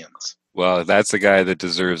Champions. Well, that's the guy that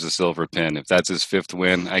deserves a silver pin. If that's his 5th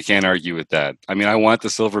win, I can't argue with that. I mean, I want the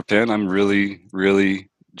silver pin. I'm really, really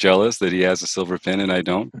jealous that he has a silver pin and I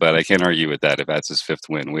don't, but I can't argue with that if that's his 5th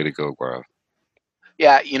win. Way to go, Gaurav.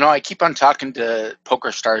 Yeah, I keep on talking to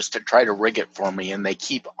Poker Stars to try to rig it for me, and they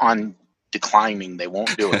keep on declining. They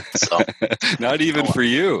won't do it. So not even for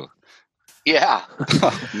you. Yeah.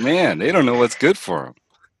 Oh, man, they don't know what's good for them.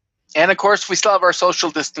 And, of course, we still have our social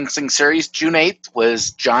distancing series. June 8th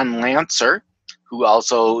was John Lancer, who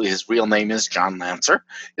also, his real name is John Lancer.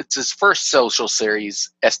 It's his first social series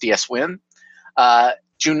SDS win.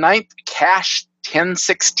 June 9th, Cash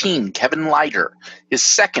 1016, Kevin Leiter, his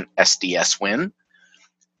second SDS win.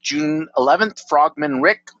 June 11th, Frogman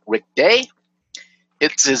Rick Day.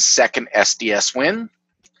 It's his second SDS win.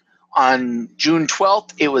 On June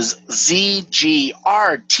 12th, it was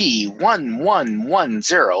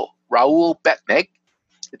ZGRT1110, Raul Betnig.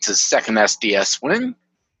 It's his second SDS win.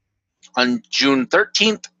 On June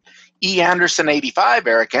 13th, E. Anderson 85,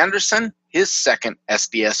 Eric Anderson, his second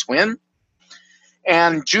SDS win.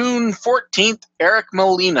 And June 14th, Eric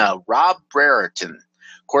Molina, Rob Brereton.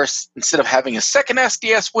 Of course, instead of having a second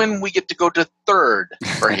SDS win, we get to go to 3rd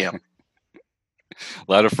for him.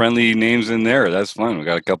 A lot of friendly names in there. That's fun. We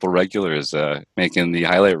got a couple regulars making the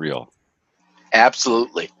highlight reel.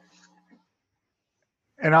 Absolutely.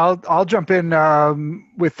 And I'll jump in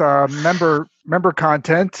with member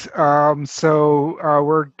content. So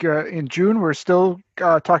we're in June. We're still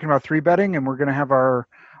talking about 3-betting, and we're going to have our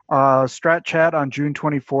Strat Chat on June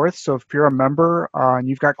 24th. So if you're a member and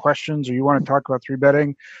you've got questions or you want to talk about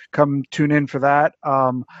 3-betting, come tune in for that.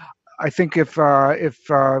 I think if there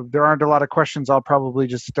aren't a lot of questions, I'll probably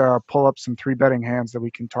just pull up some 3-betting hands that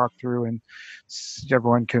we can talk through, and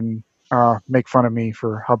everyone can make fun of me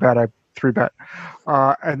for how bad I 3-bet.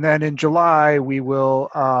 And then in July, we will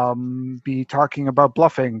be talking about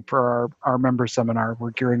bluffing for our member seminar.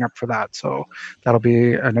 We're gearing up for that, so that'll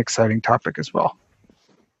be an exciting topic as well.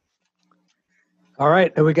 All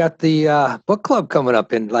right, and we got the book club coming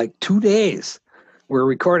up in like 2 days. We're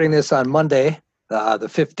recording this on Monday, the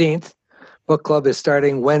 15th. Book club is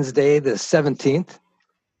starting Wednesday, the 17th,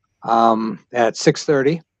 at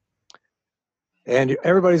 6:30. And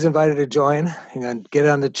everybody's invited to join and get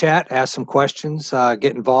on the chat, ask some questions,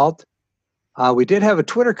 get involved. We did have a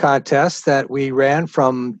Twitter contest that we ran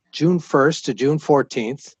from June 1st to June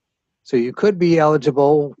 14th. So you could be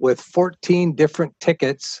eligible with 14 different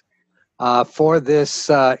tickets for this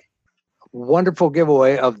wonderful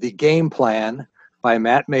giveaway of The Game Plan by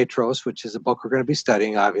Matt Matros, which is a book we're going to be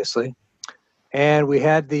studying, obviously. And we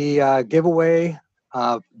had the giveaway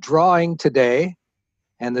drawing today,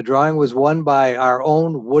 and the drawing was won by our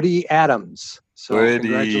own Woody Adams. So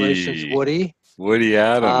congratulations, Woody. Woody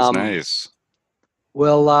Adams, Um, nice.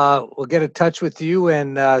 We'll get in touch with you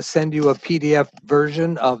and send you a PDF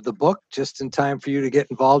version of the book just in time for you to get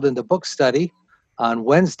involved in the book study on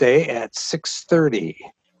Wednesday at 6:30.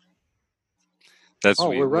 That's Oh,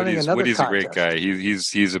 sweet. we're running another Woody's a great contest. guy.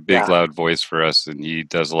 He's a big, loud voice for us, and he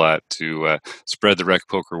does a lot to spread the Rec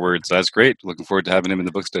Poker word. So that's great. Looking forward to having him in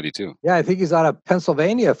the book study too. Yeah, I think he's out of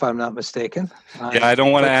Pennsylvania, if I'm not mistaken. Yeah, I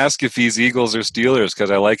don't want to ask if he's Eagles or Steelers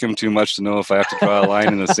because I like him too much to know if I have to draw a line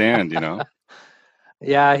in the sand.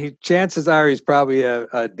 Yeah, chances are he's probably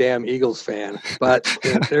a damn Eagles fan, but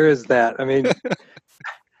there is that. I mean,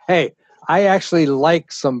 hey, I actually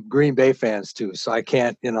like some Green Bay fans too, so I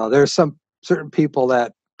can't, there's some certain people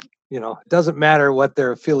that, it doesn't matter what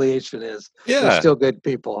their affiliation is. Yeah. They're still good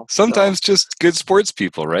people. Sometimes just good sports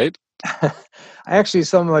people, right? Actually,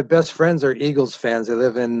 some of my best friends are Eagles fans. They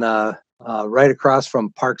live in right across from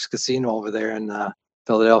Parks Casino over there in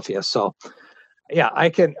Philadelphia. So, yeah, I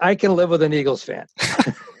can live with an Eagles fan.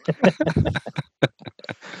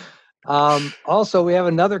 Also, we have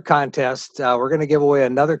another contest. We're going to give away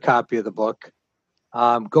another copy of the book.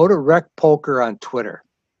 Go to Rec Poker on Twitter,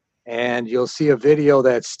 and you'll see a video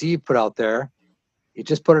that Steve put out there. He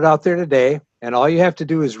just put it out there today, and all you have to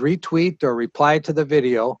do is retweet or reply to the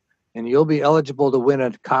video, and you'll be eligible to win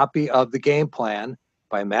a copy of the game plan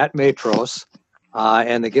by Matt Matros.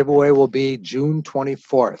 And the giveaway will be June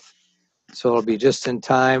 24th. So it'll be just in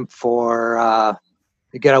time for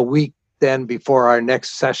you get a week then before our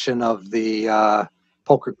next session of the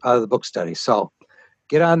the book study. So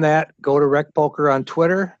get on that. Go to Rec Poker on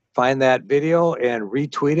Twitter, find that video, and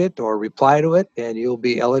retweet it or reply to it, and you'll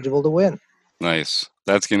be eligible to win. Nice.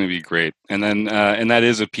 That's going to be great. And then, and that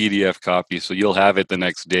is a PDF copy, so you'll have it the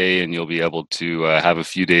next day, and you'll be able to have a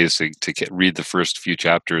few days to read the first few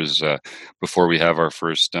chapters before we have our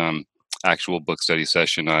first actual book study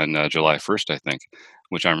session on July 1st, I think,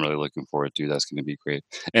 which I'm really looking forward to. That's going to be great.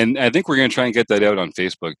 And I think we're going to try and get that out on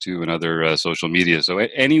Facebook too and other social media. So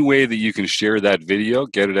any way that you can share that video,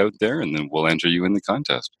 get it out there, and then we'll enter you in the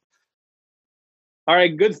contest. All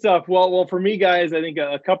right, good stuff. Well, for me, guys, I think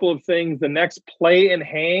a couple of things. The next play and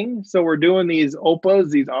hang. So we're doing these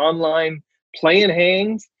OPAs, these online play and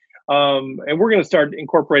hangs. And we're going to start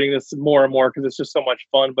incorporating this more and more because it's just so much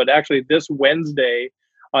fun. But actually, this Wednesday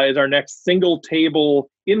is our next single table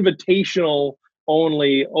invitational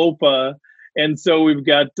only OPA. And so we've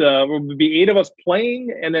got, will be 8 of us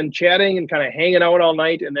playing and then chatting and kind of hanging out all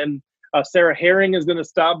night. And then Sarah Herring is going to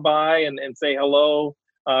stop by and say hello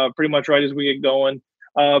pretty much right as we get going.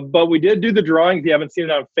 But we did do the drawing. If you haven't seen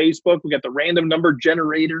it on Facebook, we got the random number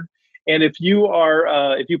generator. And if you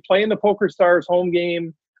are, if you play in the PokerStars home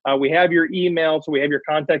game, we have your email, so we have your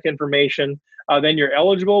contact information. Then you're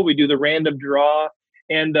eligible. We do the random draw.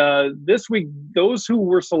 And this week, those who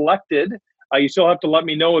were selected, you still have to let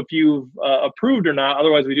me know if you've approved or not.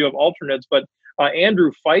 Otherwise, we do have alternates. But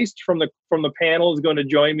Andrew Feist from the panel is going to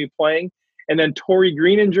join me playing. And then Tori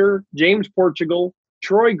Greenanger, James Portugal,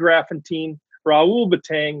 Troy Graffentine, Raul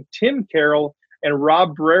Batang, Tim Carroll, and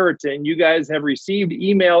Rob Brereton. You guys have received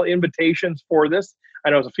email invitations for this. I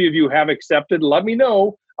know a few of you have accepted. Let me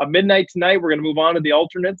know. Midnight tonight, we're going to move on to the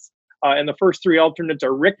alternates. And the first 3 alternates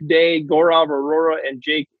are Rick Day, Gaurav Arora, and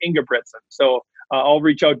Jake Ingebrigtsen. So I'll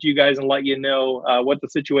reach out to you guys and let you know what the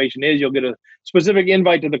situation is. You'll get a specific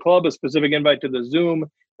invite to the club, a specific invite to the Zoom,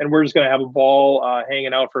 and we're just going to have a ball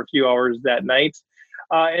hanging out for a few hours that night.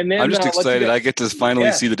 And then I'm just excited. I get to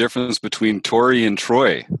finally see the difference between Tori and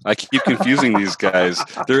Troy. I keep confusing these guys.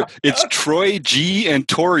 It's Troy G and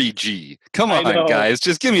Tori G. Come on, guys.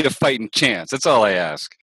 Just give me a fighting chance. That's all I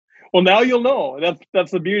ask. Well, now you'll know.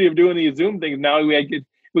 That's the beauty of doing these Zoom things. Now we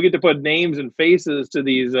get to put names and faces to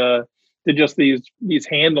these to just these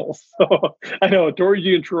handles. So I know Tori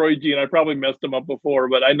G and Troy G, and I probably messed them up before,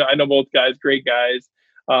 but I know both guys, great guys,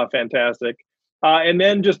 fantastic. And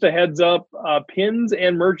then just a heads up, pins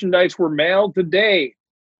and merchandise were mailed today.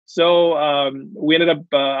 So we ended up,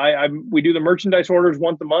 we do the merchandise orders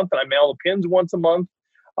once a month, and I mail the pins once a month.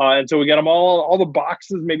 And so we got them all the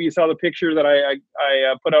boxes. Maybe you saw the picture that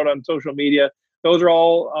I put out on social media. Those are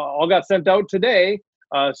all got sent out today.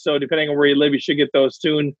 So depending on where you live, you should get those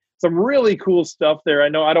soon. Some really cool stuff there. I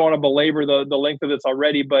know I don't want to belabor the length of this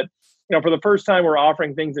already, but for the first time, we're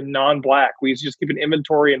offering things in non-black. We used to just keep an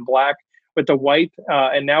inventory in black with the white,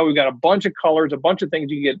 and now we've got a bunch of colors, a bunch of things.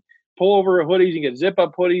 You can get pullover hoodies, you can get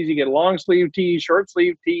zip-up hoodies, you get long sleeve tees, short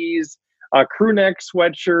sleeve tees, crew neck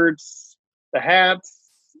sweatshirts, the hats,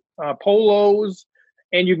 polos,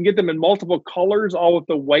 and you can get them in multiple colors, all with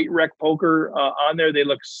the white Rec Poker on there. They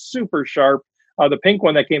look super sharp. The pink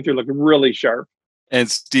one that came through looked really sharp. And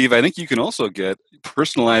Steve, I think you can also get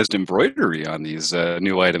personalized embroidery on these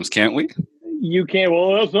new items, can't we? You can.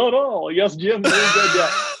 Well, that's not all. Yes, Jim. Very good.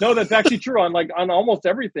 Yeah. No, that's actually true. On almost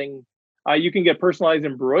everything, you can get personalized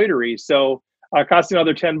embroidery. So it costs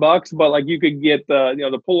another $10, but like you could get the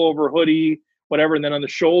the pullover hoodie, whatever, and then on the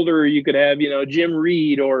shoulder you could have Jim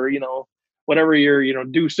Reed or whatever your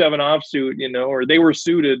do 7 offsuit, or they were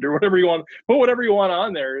suited or whatever you want. Put whatever you want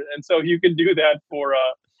on there, and so you can do that for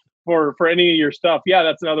any of your stuff. Yeah,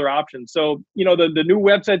 that's another option. So the new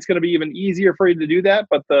website's going to be even easier for you to do that,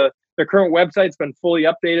 but the current website's been fully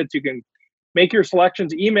updated, so you can make your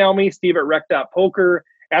selections. Email me, steve@rec.poker.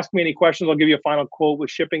 Ask me any questions. I'll give you a final quote with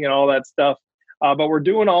shipping and all that stuff. But we're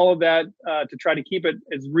doing all of that to try to keep it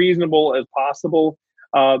as reasonable as possible.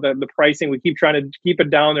 The pricing, we keep trying to keep it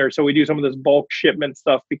down there. So we do some of this bulk shipment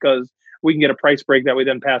stuff because we can get a price break that we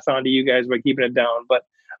then pass on to you guys by keeping it down. But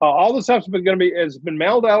all the stuff's has been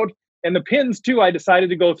mailed out, and the pins too. I decided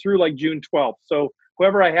to go through like June 12th. So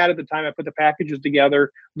whoever I had at the time, I put the packages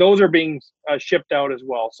together. Those are being shipped out as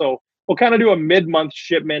well. So we'll kind of do a mid-month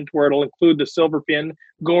shipment where it'll include the silver pin.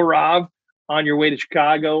 Go Rav on your way to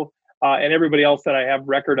Chicago, and everybody else that I have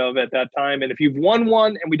record of at that time. And if you've won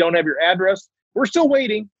one and we don't have your address, we're still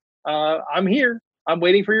waiting. I'm here. I'm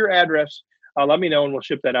waiting for your address. Let me know and we'll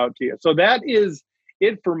ship that out to you. So that is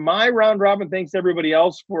it for my round robin. Thanks to everybody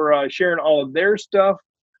else for sharing all of their stuff.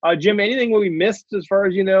 Jim, anything we missed as far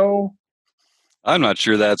as you know? I'm not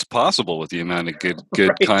sure that's possible with the amount of good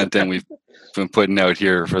Right. content we've been putting out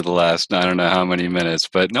here for the last, I don't know how many minutes.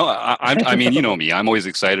 But no, I mean, you know me. I'm always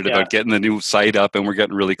excited about getting the new site up, and we're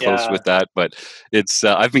getting really close with that. But it's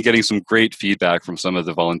I've been getting some great feedback from some of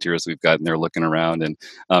the volunteers we've got in there looking around and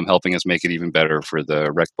helping us make it even better for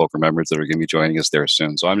the Rec Poker members that are going to be joining us there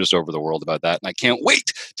soon. So I'm just over the world about that. And I can't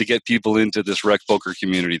wait to get people into this Rec Poker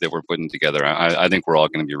community that we're putting together. I think we're all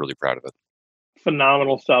going to be really proud of it.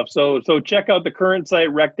 Phenomenal stuff. So check out the current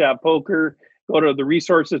site, rec.poker. Go to the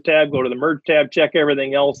resources tab, go to the merch tab, check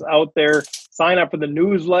everything else out there. Sign up for the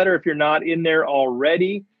newsletter if you're not in there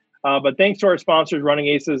already. But thanks to our sponsors, Running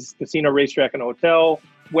Aces Casino, Racetrack, and Hotel,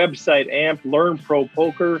 website AMP, Learn Pro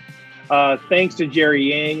Poker. Thanks to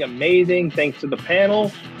Jerry Yang, amazing. Thanks to the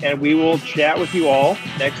panel, and we will chat with you all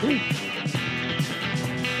next week.